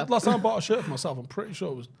Come on now. last time I bought a shirt for myself, I'm pretty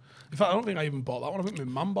sure it was. In fact, I don't think I even bought that one. I think my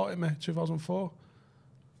mum bought it me 2004.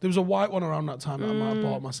 There was a white one around that time that I might have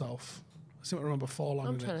bought myself. I seem to remember Forlan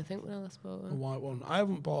I'm in trying it. to think when I last bought A one. white one. I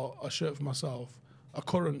haven't bought a shirt for myself, a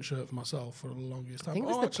current shirt for myself for the longest time. I think it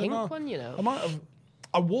was the actually, pink no. one, you know. I might have.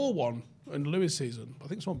 I wore one in Lewis season. I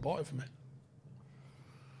think someone bought it for me.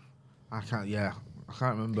 I can't. Yeah, I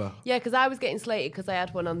can't remember. Yeah, because I was getting slated because I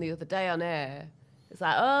had one on the other day on air. It's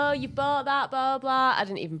like, oh, you bought that, blah, blah. I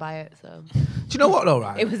didn't even buy it, so. Do you know what though?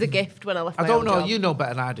 Right. It was a gift when I left I my don't old know. job. You know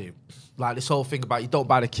better than I do. Like this whole thing about you don't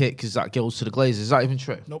buy the kit because that goes to the Glazers. Is that even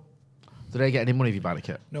true? Nope. Do they get any money if you buy the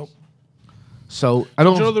kit? Nope. So Do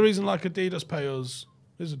you know the reason like Adidas pay us?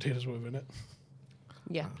 Is Adidas within it?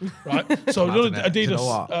 Yeah. Right. So Adidas Do you know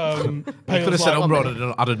what? pay could have us said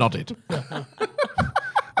like I'd have nodded.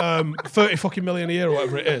 30 fucking million a year or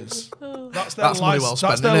whatever it is. That's their, That's money well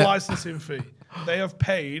spent, that's their innit? licensing fee. They have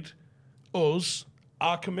paid us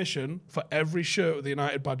our commission for every shirt with the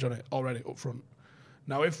United badge on it already up front.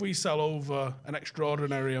 Now, if we sell over an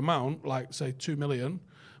extraordinary amount, like say 2 million,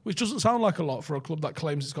 which doesn't sound like a lot for a club that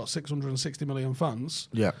claims it's got 660 million fans,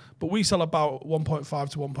 Yeah. but we sell about 1.5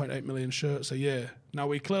 to 1.8 million shirts a year. Now,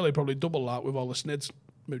 we clearly probably double that with all the snids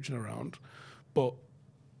mooching around, but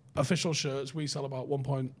official shirts, we sell about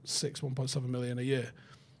 1.6, 1.7 million a year.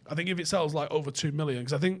 I think if it sells like over 2 million,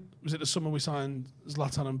 because I think, was it the summer we signed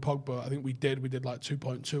Zlatan and Pogba? I think we did like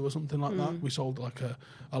 2.2 or something like that. We sold like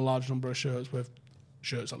a large number of shirts with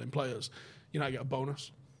shirt selling players. You know, you get a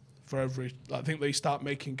bonus for every, I think they start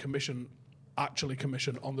making commission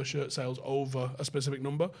on the shirt sales over a specific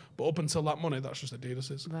number. But up until that money, that's just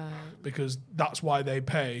Adidas's. Right. Because that's why they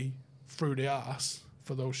pay through the arse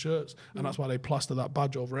for those shirts. And that's why they plaster that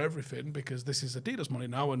badge over everything, because this is Adidas money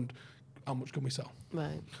now, and how much can we sell?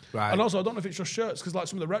 Right. Right. And also, I don't know if it's just shirts, because like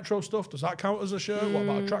some of the retro stuff, does that count as a shirt? What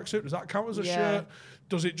about a tracksuit? Does that count as a shirt?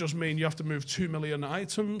 Does it just mean you have to move 2 million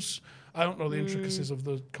items? I don't know the intricacies of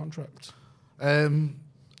the contract.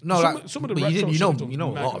 No, some of the but retro you stuff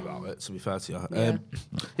know a lot mega. about it, to be fair to you. Yeah,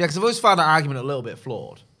 because I've always found that argument a little bit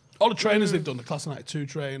flawed. All the trainers they've done, the Class 92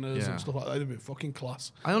 trainers Yeah. and stuff like that, they've been fucking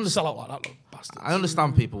class. I understand- Sell out like that, little bastards. I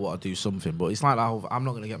understand people want to do something, but it's like that whole, I'm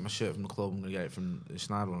not going to get my shirt from the club, I'm going to get it from the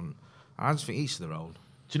Schneider one. I just think each to their own.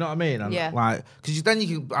 Do you know what I mean? And Yeah. Like, because then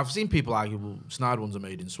you can, I've seen people argue, well, Schneider ones are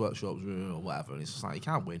made in sweatshops or whatever, and it's just like, you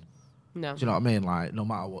can't win. No. Do you know what I mean? Like, no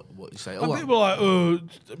matter what you say. And people are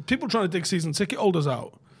like, people trying to dig season ticket holders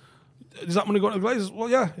out. Is that money going to the Glazers? Well,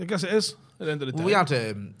 yeah, I guess it is at the end of the day. Well, we had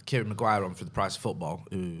Kieran Maguire on for the price of football,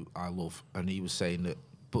 who I love, and he was saying that,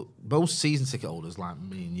 but most season ticket holders like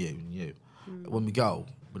me and you, when we go,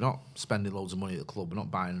 we're not spending loads of money at the club, we're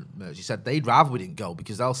not buying merch. He said they'd rather we didn't go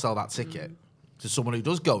because they'll sell that ticket to someone who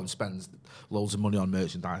does go and spends loads of money on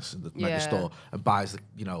merchandise in the mega store and buys the,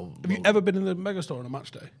 Have you ever been in the mega store on a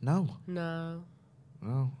match day? No. No.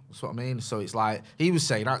 That's what I mean. So it's like, he was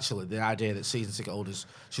saying actually the idea that season ticket holders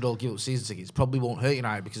should all give up season tickets probably won't hurt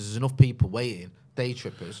United because there's enough people waiting, day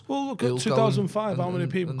trippers. Well, look who'll at go 2005, how many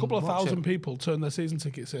people, a and couple of watch thousand it. people turned their season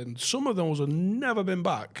tickets in. Some of those have never been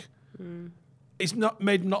back. It's not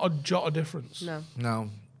made not a jot of difference. No.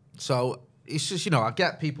 So it's just, I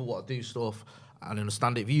get people want to do stuff and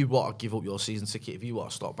understand it. If you want to give up your season ticket, if you want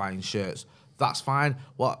to stop buying shirts, that's fine.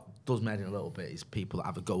 What does me in a little bit is people that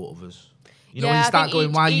have a go at others. When Yeah, you I start think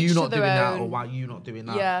going, why are each you to not doing their that, or own. why are you not doing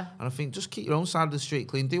that? Yeah. And I think just keep your own side of the street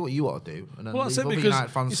clean, do what you want to do, and then Well, that's leave it, other because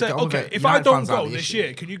United fans you to say, get on with okay, it. if United I don't fans aren't go the this issue.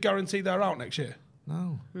 year, can you guarantee they're out next year?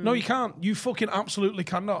 No. No, you can't. You fucking absolutely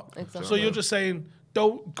cannot. Exactly. So you're just saying,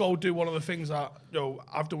 don't go do one of the things that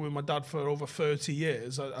I've done with my dad for over 30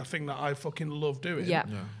 years, a thing that I fucking love doing. Yeah.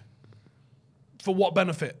 For what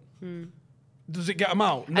benefit? Does it get them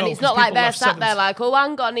out? No, And it's 'cause not like people they're left sat there sevens. like, oh,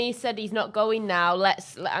 hang on, he said he's not going now.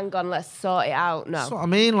 Let's sort it out. No. That's what I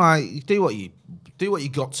mean. Like, you do what you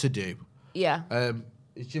got to do. Yeah.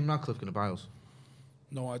 Is Jim Radcliffe going to buy us?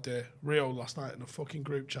 No idea. Rio last night in a fucking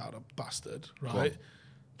group chat, a bastard, right?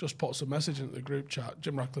 Just puts a message into the group chat.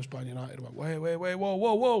 Jim Radcliffe's buying United. I went, wait,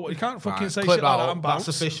 whoa. You can't fucking say Clip shit like that that up. and bounce.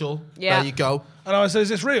 That's official. Yeah. There you go. And I said, is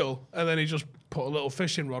this real? And then he just put a little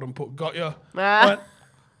fishing rod and put, got you.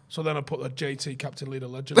 So then I put the JT Captain Leader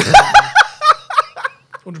Legend.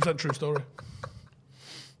 100% true story.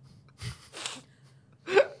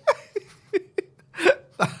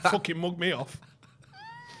 Fucking mug me off.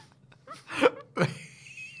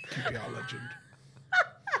 QPR legend.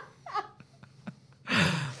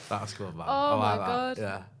 That's good, man. Oh I like my that. God.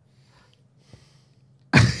 Yeah.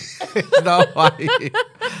 No,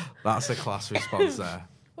 that's a class response there.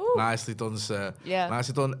 Ooh. Nicely done, sir. Yeah.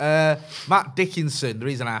 Nicely done. Matt Dickinson, the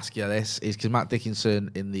reason I ask you this is because Matt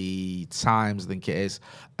Dickinson in the Times, I think it is,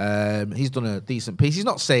 he's done a decent piece. He's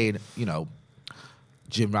not saying,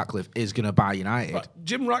 Jim Ratcliffe is going to buy United. Right,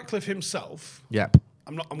 Jim Ratcliffe himself. Yep.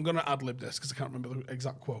 I'm going to ad-lib this because I can't remember the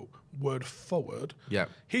exact quote, word for word. Yep.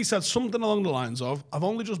 He said something along the lines of, I've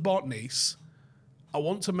only just bought Nice. I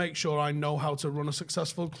want to make sure I know how to run a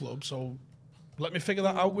successful club, so let me figure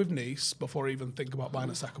that out with Nice before I even think about buying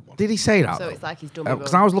a second one. Did he say that? So though? it's like he's done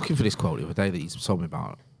Because I was looking for this quote the other day that he's told me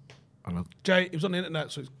about. Jay, it was on the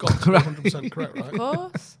internet, so it's got to be 100% correct, right? Of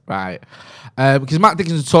course. Right. Because Matt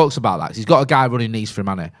Dickinson talks about that. 'Cause he's got a guy running Nice for him,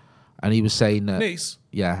 hasn't he? And he was saying that... Nice?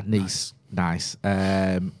 Yeah, Nice. Nice.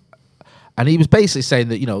 And he was basically saying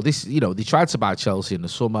that, they tried to buy Chelsea in the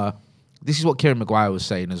summer. this is what Kieran Maguire was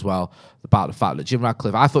saying as well about the fact that Jim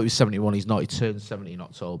Ratcliffe, I thought he was 71, he's not, he turned 70 in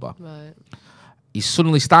October. Right. He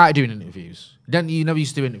suddenly started doing interviews. You never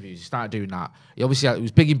used to do interviews, he started doing that. He obviously he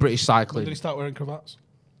was big in British cycling. When did he start wearing cravats?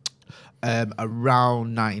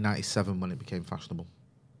 Around 1997 when it became fashionable.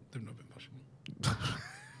 They've not been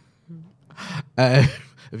fashionable.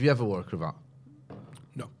 Have you ever wore a cravat?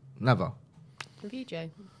 No. Never? Have you,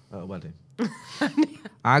 Jay? At a wedding.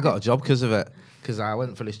 I got a job because of it. Because I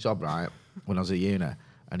went for this job, right, when I was at uni,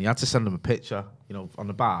 and you had to send them a picture, on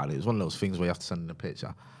the bar. And it was one of those things where you have to send them a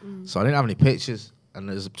picture. So I didn't have any pictures. And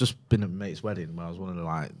there's just been a mate's wedding where I was one of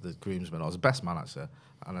the groomsmen. I was the best man, actually.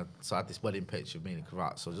 And so I had this wedding picture of me in a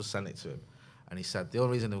cravat. So I just sent it to him. And he said, the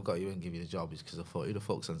only reason they've got you and give you the job is because I thought, who the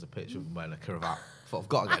fuck sends a picture of him wearing a cravat? I thought, I've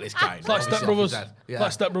got to get this guy. It's like Step Brothers. Yeah.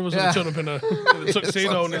 Like Step Brothers and turn up in a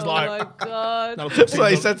tuxedo and he's like... Oh, my God. That's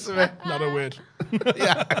what he said to me. Not a weird.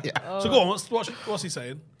 yeah. So go on, what's he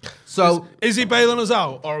saying? So is he bailing us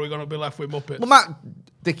out, or are we going to be left with Muppets? Well, Matt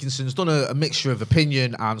Dickinson's done a mixture of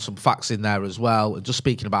opinion and some facts in there as well. And just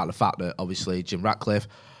speaking about the fact that, obviously, Jim Ratcliffe,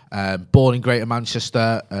 born in Greater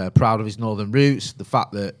Manchester, proud of his northern roots, the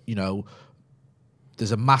fact that,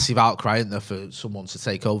 there's a massive outcry in there for someone to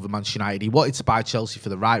take over Manchester United. He wanted to buy Chelsea for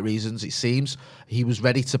the right reasons, it seems. He was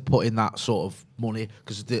ready to put in that sort of money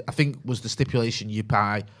because I think was the stipulation you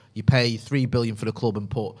pay $3 billion for the club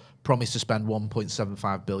and promise to spend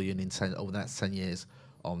 $1.75 billion over the next 10 years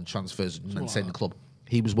on transfers and maintain the club.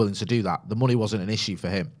 He was willing to do that. The money wasn't an issue for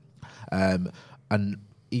him. And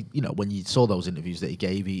he, when you saw those interviews that he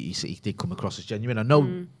gave, he did come across as genuine. I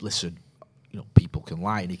know, listen, people can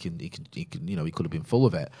lie and he could have been full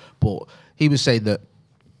of it. But he was saying that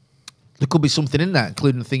there could be something in there,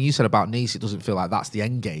 including the thing you said about Nice. It doesn't feel like that's the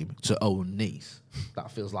end game to own Nice.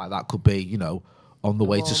 That feels like that could be, on the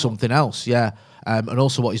way to something else. Yeah. And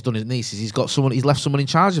also what he's done at Nice is he's left someone in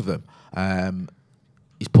charge of them.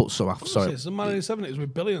 He's put some off. Sorry. It's a man in the 70s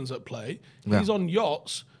with billions at play. He's on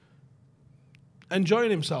yachts,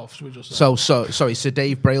 enjoying himself, should we just say. Sorry, Sir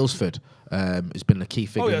Dave Brailsford has been a key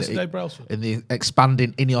figure Sir Dave Brailsford. in the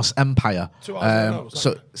expanding Ineos empire.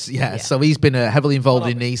 So he's been heavily involved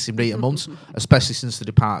in Nice in recent months, especially since the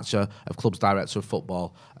departure of club's director of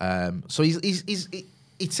football. So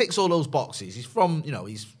he ticks all those boxes. He's from,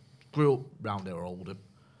 he's grew up round there, Oldham.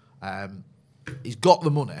 He's got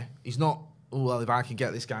the money. He's not, if I can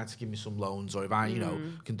get this guy to give me some loans, or if I,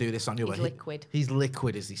 can do this on your way. He's liquid. He's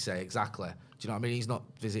liquid, as they say, exactly. Do you know what I mean? He's not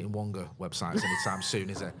visiting Wonga websites anytime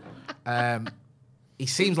soon, is he? He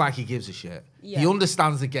seems like he gives a shit. Yeah. He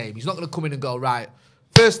understands the game. He's not going to come in and go, right,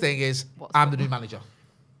 first thing is, I'm the new manager.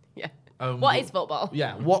 Yeah. What is football?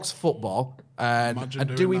 Yeah, what's football?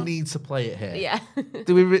 And do we need to play it here? Yeah.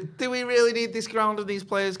 Do we really need this ground and these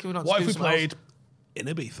players? Can we not? What if we played in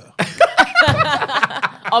Ibiza?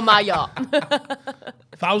 On my yacht.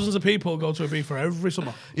 Thousands of people go to Ibiza every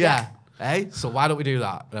summer. Yeah. Hey, so why don't we do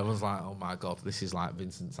that? And everyone's like, oh my God, this is like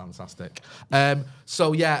Vincent fantastic.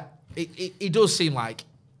 So yeah, it does seem like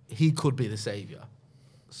he could be the saviour.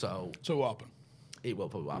 So what happened? It will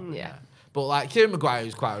probably happen. Yeah. But like Kieran Maguire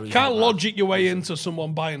is quite a reasonable Can't logic your way into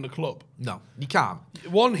someone buying the club. No, you can't.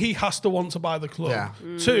 One, he has to want to buy the club.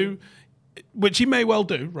 Yeah. Two, which he may well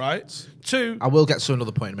do, right? Two, I will get to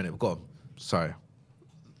another point in a minute. Go on. Sorry.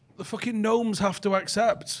 The fucking gnomes have to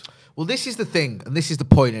accept. Well, this is the thing, and this is the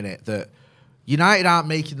point in it, that United aren't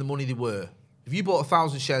making the money they were. If you bought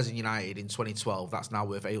 1,000 shares in United in 2012, that's now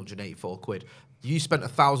worth 884 quid. If you spent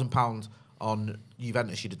 £1,000 on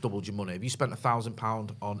Juventus, you'd have doubled your money. If you spent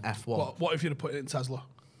 £1,000 on F1... What if you'd have put it in Tesla?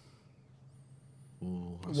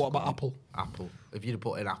 Ooh, what about Apple? Apple. If you'd have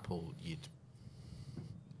put in Apple, you'd...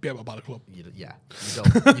 be able to buy the club. You'd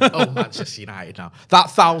own Manchester United now. That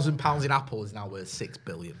 £1,000 in Apple is now worth $6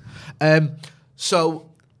 billion. So...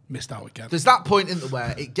 Missed out again. There's that point in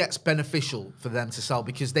where it gets beneficial for them to sell,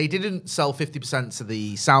 because they didn't sell 50% to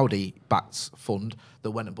the Saudi-backed fund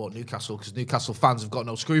that went and bought Newcastle, because Newcastle fans have got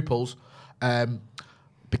no scruples,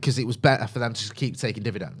 because it was better for them to keep taking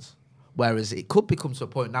dividends. Whereas it could become to a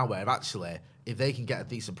point now where if they can get a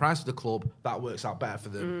decent price for the club, that works out better for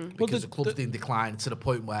them, because the club's in decline to the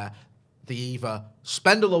point where they either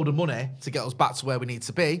spend a load of money to get us back to where we need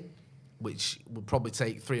to be, which would probably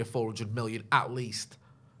take 300 or 400 million at least.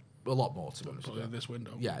 A lot more, to be honest. In this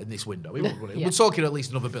window. Yeah, in this window. We're talking at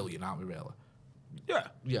least another $1 billion, aren't we, really? Yeah.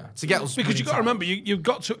 Yeah, to get us... Because you've got to remember, you've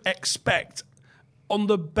got to expect, on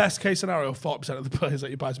the best case scenario, 40% of the players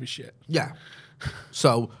that you buy to be shit. Yeah.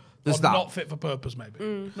 So, there's that. Not fit for purpose,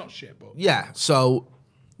 maybe. Not shit, but... Yeah, so...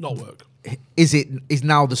 Not work. Is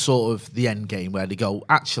now the sort of the end game where they go,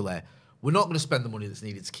 actually, We're not going to spend the money that's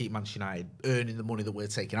needed to keep Manchester United earning the money that we're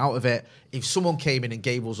taking out of it. If someone came in and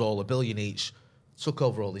gave us all $1 billion each, took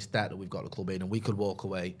over all this debt that we've got at the club in, and we could walk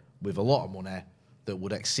away with a lot of money that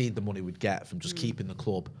would exceed the money we'd get from just keeping the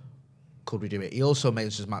club, could we do it? He also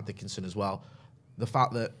mentions Matt Dickinson as well. The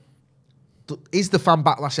fact that, is the fan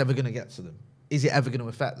backlash ever going to get to them? Is it ever going to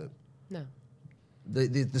affect them? No.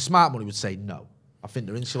 The smart money would say no. I think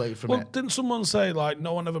they're insulated from it. Well, didn't someone say, like,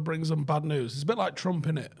 no one ever brings them bad news? It's a bit like Trump,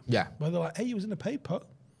 innit? Yeah. Where they're like, hey, you was in the paper.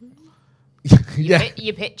 Yeah.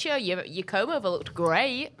 Your picture, your comb over looked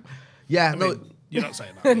great. Yeah, I no. mean, you're not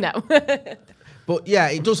saying that. No. But yeah,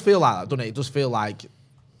 it does feel like that, doesn't it? It does feel like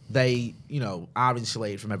they, are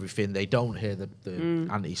insulated from everything. They don't hear the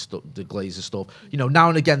anti-stuff, the Glazer stuff. Now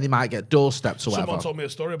and again they might get doorsteps or whatever. Someone told me a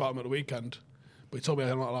story about him at the weekend, but he told me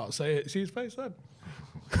I'm not allowed to say it. See his face then?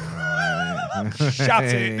 Shat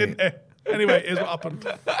it, didn't he? Anyway, here's what happened.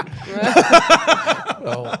 I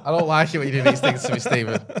don't like it when you do these things to me,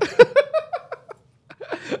 Stephen.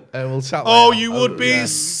 We'll chat later. Oh, you would be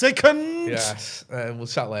sickened. Yes, we'll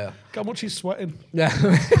chat later. Look how much he's sweating. Yeah.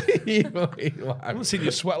 I haven't seen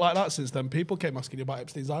you sweat like that since then. People came asking you about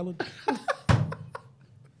Epstein's Island.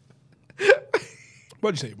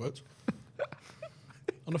 Where'd you say you worked?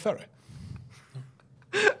 On a ferry?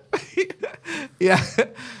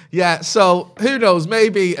 Yeah. So who knows?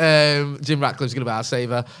 Maybe Jim Ratcliffe's going to be our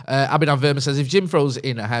saver. Abhinav Verma says if Jim throws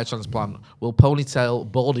in a hair transplant, will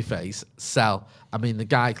ponytail, baldy face sell? I mean, the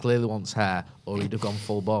guy clearly wants hair, or he'd have gone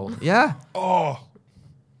full bald. Yeah. Oh,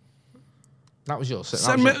 That was yours.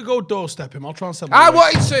 send me to go doorstep him. I'll try and send. I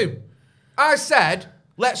wanted to. I said,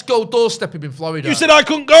 let's go doorstep him in Florida. You said I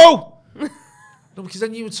couldn't go. No, because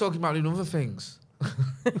then you were talking about doing other things.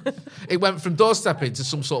 It went from doorstepping to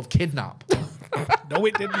some sort of kidnap. No,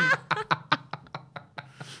 it didn't.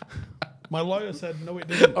 My lawyer said no, it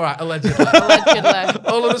didn't. All right, allegedly.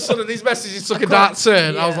 All of a sudden, these messages took a dark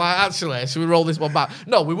turn. I was like, actually, should we roll this one back?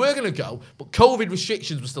 No, we were going to go, but COVID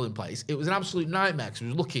restrictions were still in place. It was an absolute nightmare because we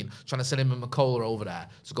were looking, trying to send him and McCullough over there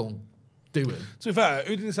to go and do it. To be fair,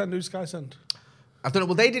 who did they send? Who Sky send? I don't know.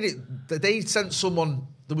 Well, they did it. They sent someone.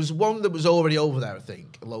 There was one that was already over there, I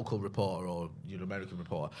think, a local reporter or American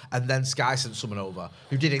reporter, and then Sky sent someone over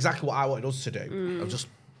who did exactly what I wanted us to do. I was just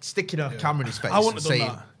sticking a camera in his face. I wouldn't have done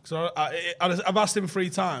that. So I've asked him 3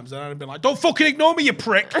 times, and I'd have been like, "Don't fucking ignore me, you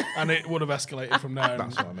prick!" And it would have escalated from there.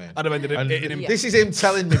 That's what I mean. I'd have ended up hitting him. This is him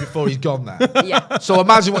telling me before he's gone there. Yeah. So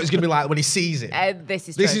imagine what he's going to be like when he sees it. This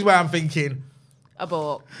is This is where I'm thinking.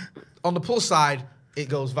 abort. On the plus side, it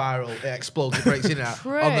goes viral, it explodes, it breaks in and out.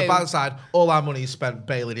 True. On the bad side, all our money is spent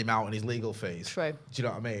bailing him out on his legal fees. True. Do you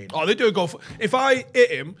know what I mean? Oh, they do go for. If I hit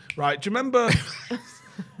him, right? Do you remember?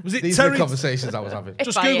 Was it These are Terry? the conversations I was having.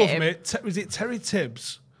 Just If I Google hit for him. me. Was it Terry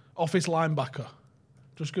Tibbs, office linebacker?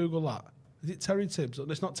 Just Google that. Is it Terry Tibbs?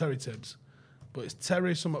 It's not Terry Tibbs, but it's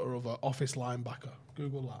Terry something or other, office linebacker.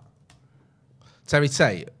 Google that. Terry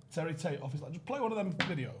Tate. Terry Tate, office linebacker. Just play one of them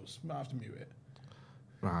videos. Might have to mute it.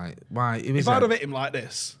 Right. Why? If I'd have hit him like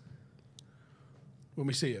this, when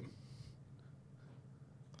we see him.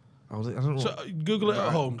 I don't know. So Google it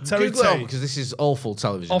at home. Terry Google it up, Tate, because this is awful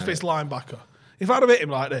television. office linebacker. If I'd have hit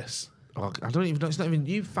him like this, Oh, I don't even know. It's not even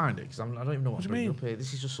you find it because I don't even know what do I'm you bringing mean? up here.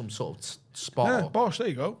 This is just some sort of spot. yeah, bosh, there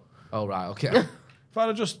you go. Oh right, okay. If I'd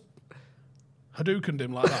have just Hadoukened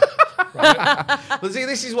him like that, right? But see,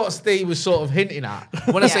 this is what Steve was sort of hinting at.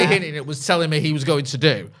 When I say hinting, it was telling me he was going to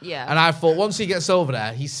do. Yeah. And I thought once he gets over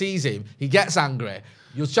there, he sees him, he gets angry.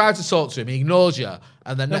 You'll try to talk to him, he ignores you,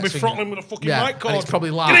 and then They'll be next thing throttling with a fucking mic cord. and it's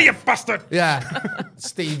probably live. Get here, you bastard! Yeah.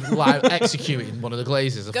 Steve live executing one of the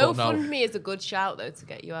Glazers. I thought, no. GoFundMe is a good shout though to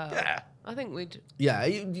get you out. Yeah. I think we'd. Yeah,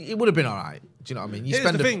 it would have been all right. Do you know what I mean? You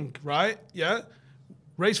Here's the thing, right? Yeah.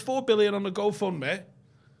 Raise $4 billion on the GoFundMe,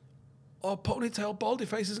 or Ponytail Baldy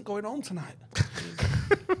Face isn't going home tonight.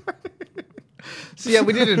 So yeah,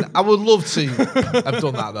 we didn't. I would love to have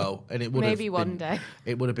done that though, and it would Maybe have one been, day.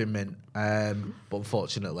 It would have been mint, but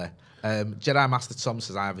unfortunately, Jedi Master Tom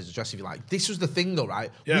says I have his address if you like. This was the thing though,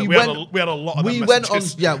 right? Yeah, we had a lot of them We went on.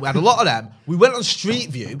 messages. Yeah, we had a lot of them. We went on Street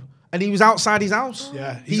View, and he was outside his house.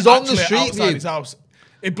 Yeah, he's on the actually Street outside View. his house.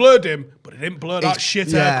 It blurred him, but it didn't blur that It's- shit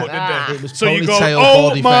yeah. haircut, did it? It was So you go, ponytail, oh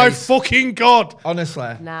baldy my face." fucking God.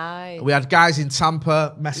 Honestly, Nice. we had guys in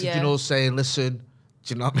Tampa messaging Yeah. us saying, "Listen,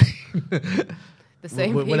 do you know what I mean?" The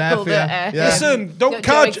same We're people there for that you. Yeah. Listen, don't Joe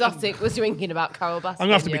catch. Exotic was drinking about Carol Baskin. I'm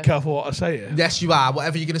gonna have to be careful what I say here. Yes, you are.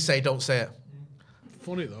 Whatever you're gonna say, don't say it.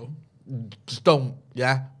 Funny though. Just don't.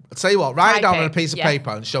 Yeah. I'll tell you what. Write it down on a Type it, piece of yeah.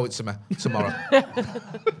 paper and show it to me tomorrow.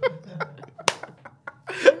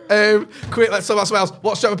 Quick, let's talk about something else.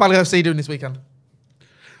 What's Trevor Pally FC doing this weekend?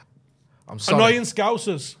 I'm sorry. Annoying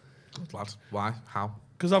Scousers. Good lad. Why? How?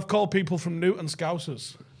 Because I've called people from Newton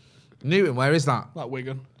Scousers. Newton, where is that? Like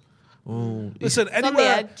Wigan. Oh, Listen, on the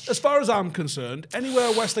anywhere, edge. as far as I'm concerned,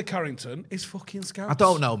 anywhere west of Carrington is fucking Scouts. I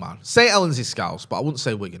don't know, man. St Helens is Scouse, but I wouldn't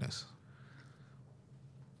say Wigan is.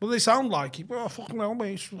 Well, they sound like it. Well, fucking hell,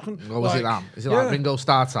 mate. Or was it that? Is it like Ringo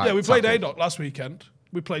Starr type? Yeah, we played tackle? ADOC last weekend.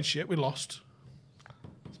 We played shit. We lost.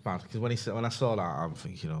 It's bad, because when I saw that, I'm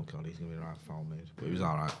thinking, oh, God, he's going to be right foul mood. But he was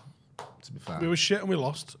all right, to be fair. We were shit and we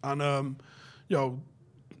lost. And,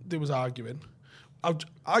 there was arguing.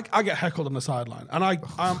 I get heckled on the sideline, and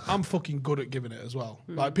I'm fucking good at giving it as well.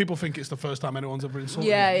 Like, people think it's the first time anyone's ever insulted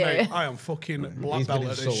me. Mate, I am fucking black He's been belt at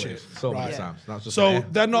this insulted shit. so many times. That's just So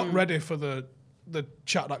they're not ready for the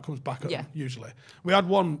chat that comes back at them, usually. We had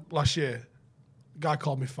one last year. Guy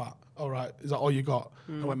called me fat. All right, is that all you got?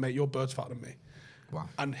 I went, mate, your bird's fatter than me. Wow.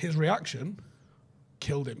 And his reaction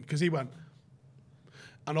killed him, because he went,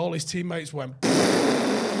 and all his teammates went,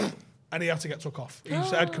 and he had to get took off.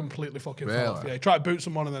 His head completely fucking fell off. Yeah, he tried to boot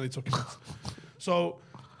someone and then he took him off. So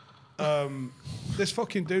this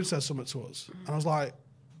fucking dude says something to us, and I was like,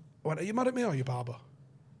 are you mad at me or are you barber?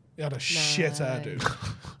 He had a shit hairdo.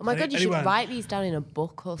 Oh my God, you should write these down in a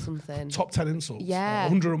book or something. Top 10 insults. Yeah.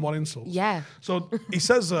 101 insults. Yeah. So he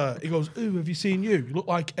says, he goes, ooh, have you seen you? You look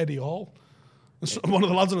like Eddie Hall. And so one of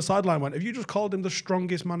the lads on the sideline went, have you just called him the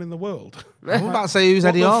strongest man in the world? I'm about to say who's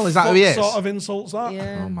Eddie Hall. Is that who he is? What sort of insults that?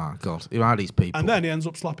 Yeah. Oh, my God. Who are these people? And then he ends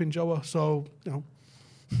up slapping Joa. So, Did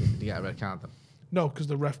you get a red card then? No, because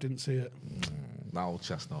the ref didn't see it. That old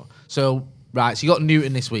chestnut. So, right, so you got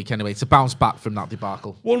Newton this week anyway to bounce back from that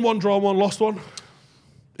debacle. 1-1, draw 1, lost 1.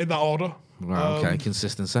 In that order. Right, okay,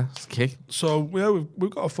 consistency. It's the key. So, yeah, we've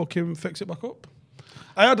got to fucking fix it back up.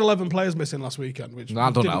 I had 11 players missing last weekend, which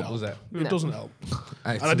That don't didn't help, does it? It doesn't help.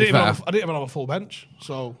 Hey, And I didn't even have a full bench.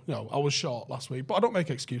 So, I was short last week. But I don't make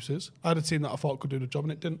excuses. I had a team that I thought could do the job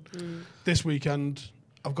and it didn't. This weekend,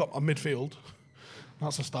 I've got my midfield.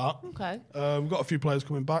 That's a start. Okay. We've got a few players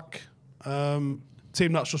coming back. Team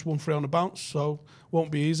that's just won 3 on the bounce, so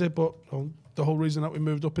won't be easy. But the whole reason that we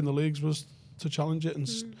moved up in the leagues was to challenge it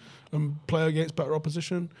and play against better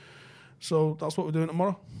opposition. So that's what we're doing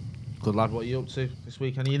tomorrow. Good lad, what are you up to this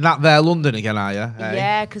weekend? Are you not there London again, are you? Hey?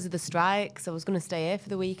 Yeah, because of the strikes. I was going to stay here for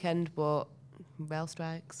the weekend, but rail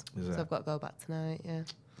strikes. So I've got to go back tonight, yeah.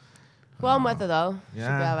 Warm weather, though. Yeah.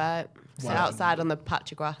 Should be all right. Sit outside on the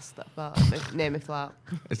patch of grass that far near me flat.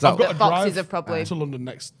 I've got The to boxes drive are probably... to London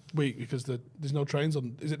next week because there's no trains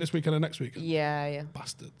on. Is it this weekend or next week? Yeah.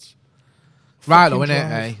 Bastards. Right, though, Fucking innit?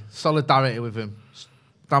 drive. Hey? Solidarity with him.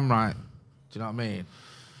 Damn right. Do you know what I mean?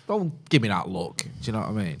 Don't give me that look. Do you know what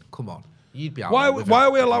I mean? Come on. You'd be out Why there with are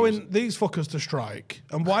him. we allowing these fuckers to strike?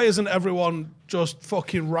 And why isn't everyone just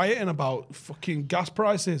fucking rioting about fucking gas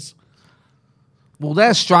prices? Well,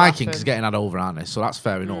 they're striking because getting that over, aren't they? So that's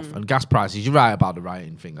fair enough. And gas prices, you're right about the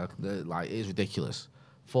rioting thing. Like, it is ridiculous.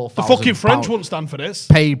 The fucking French won't stand for this.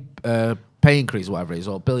 Pay increase, whatever it is,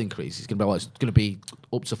 or bill increase. It's gonna be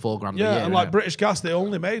up to $4,000 a year. Yeah, and like innit? British Gas, they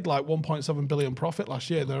only made like 1.7 billion profit last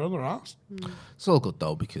year. They're on their ass. It's all good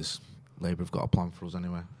though because Labour have got a plan for us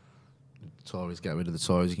anyway. Tories, get rid of the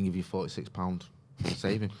Tories. You can give you £46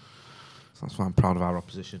 saving. So that's why I'm proud of our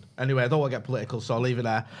opposition. Anyway, I don't want to get political, so I'll leave it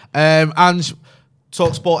there. And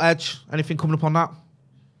Talk Sport Edge. Anything coming up on that?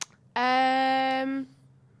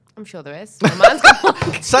 I'm sure there is. My mind's gone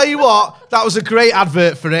blank. Tell you what, that was a great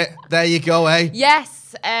advert for it. There you go, eh?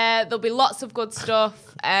 Yes, there'll be lots of good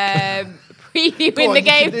stuff. Previewing Go on, the you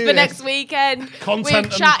game can do for this. next weekend. Content We're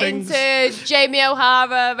and chatting things. to Jamie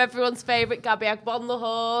O'Hara, everyone's favourite Gabby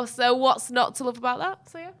Agbonlahor. So what's not to love about that?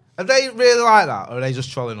 So yeah. Are they really like that, or are they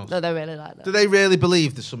just trolling us? No, they really like that. Do they really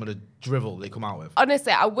believe there's some of the drivel they come out with?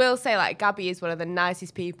 Honestly, I will say like Gabby is one of the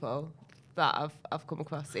nicest people that I've come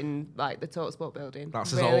across in like the Talksport building. That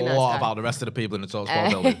says Really a nice lot guy. about the rest of the people in the Talk Sport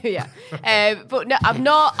building. Yeah, but no,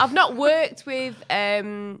 I've not worked with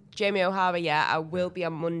Jamie O'Hara yet. I will be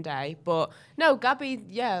on Monday, but no, Gabby,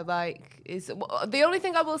 is the only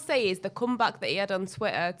thing I will say is the comeback that he had on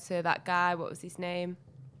Twitter to that guy. What was his name?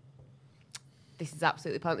 This is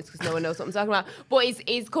absolutely pointless because no one knows what I'm talking about. But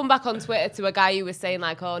he's come back on Twitter to a guy who was saying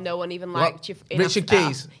like, "Oh, no one even liked you." Richard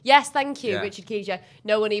Keys? Yes, thank you, Yeah. Richard Keys. Yeah,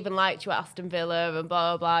 no one even liked you at Aston Villa and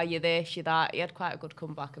blah blah blah. You're this, you're that. He had quite a good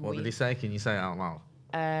comeback. And What did he say? Can you say it out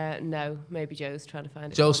loud? No, maybe Joe's trying to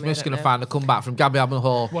find it. Joe for me, I Smith's don't going to know. find a comeback from Gabby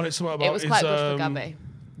Agbonlahor. Well, it's something about It was his quite good for Gabby.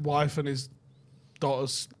 wife and his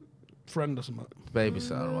daughter's friend or something.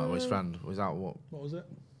 Babysitter, or his friend. Was that what? What was it?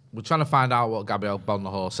 We're trying to find out what Gabby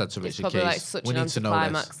Agbonlahor said to It's Richard probably Keys. like such We an need to know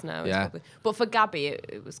anticlimax this. now. Yeah. But for Gabby,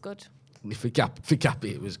 it was good. For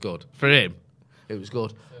Gabby, it was good. For him, it was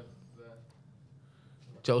good.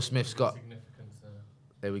 Joe Smith's got.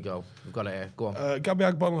 There we go. We've got it here. Go on. Gabby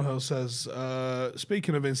Agbonlahil says,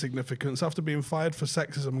 speaking of insignificance, after being fired for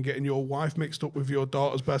sexism and getting your wife mixed up with your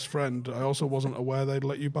daughter's best friend, I also wasn't aware they'd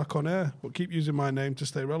let you back on air. But keep using my name to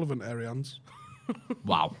stay relevant, Arians.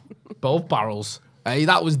 Wow. Both barrels. Hey,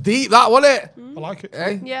 that was deep, that, wasn't it? I like it.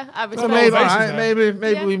 Hey? Yeah, I So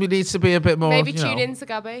maybe we need to be a bit more. Maybe tune in to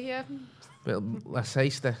Gabby, yeah. Bit less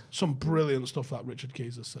hasty. Some brilliant stuff that Richard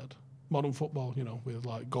Keys has said. Modern football, with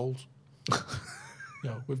like goals.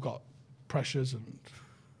 We've got pressures and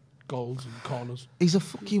goals and corners. He's a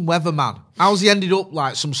fucking weatherman. How's he ended up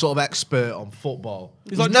like some sort of expert on football?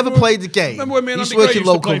 He's like, never played the game. Remember when me and He used Andy to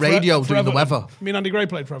work Gray in used to local play radio for doing the Everton? weather. Me and Andy Gray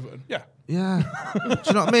played for Everton. Yeah. Yeah. Do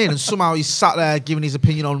you know what I mean? And somehow he's sat there giving his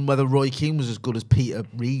opinion on whether Roy Keane was as good as Peter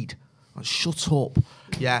Reid. Like, shut up.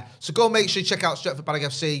 Yeah. So go and make sure you check out Stretford Paddock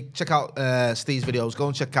FC. Check out Steve's videos. Go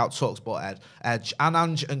and check out TalkSport Edge. And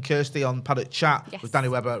Ange and Kirsty on Paddock Chat with Danny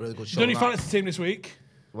Webber. Really good show. Done your fantasy team this week?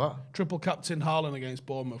 What? Triple captain Haaland against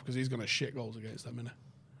Bournemouth because he's going to shit goals against them, innit?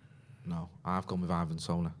 No. I've gone with Ivan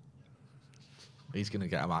Sona. He's going to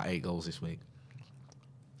get about 8 goals this week.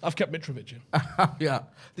 I've kept Mitrovic in. Yeah.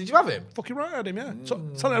 Did you have him? Fucking right, I had him, yeah.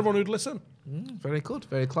 Telling everyone who'd listen. Very good.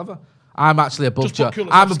 Very clever. I'm actually above Just Joe. put Kulusevski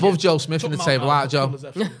I'm above in. Joe Smith in the Took him table, out, aren't Joe?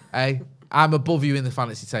 Kulusevski. Hey, I'm above you in the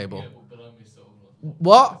fantasy table.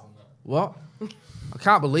 What? What? I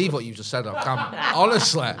can't believe what you just said. I can't,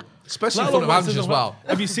 honestly, especially in front of Ange as well.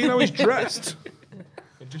 Have you seen how he's dressed?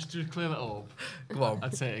 Just to clear that up. Come on.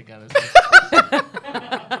 I'd say it again.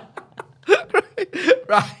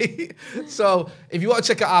 Right. So if you want to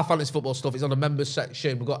check out our fantasy football stuff, it's on the members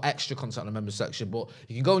section. We've got extra content on the members section, but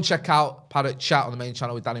you can go and check out Paddock Chat on the main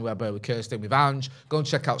channel with Danny Webber, with Kirsten, with Ange. Go and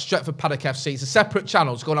check out Stretford Paddock FC. It's a separate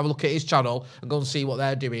channel, so go and have a look at his channel and go and see what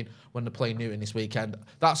they're doing when they're playing Newton this weekend.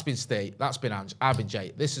 That's been Steve. That's been Ange. I've been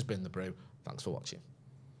Jay. This has been The Brew. Thanks for watching.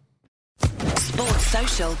 Sports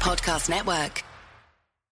Social Podcast Network.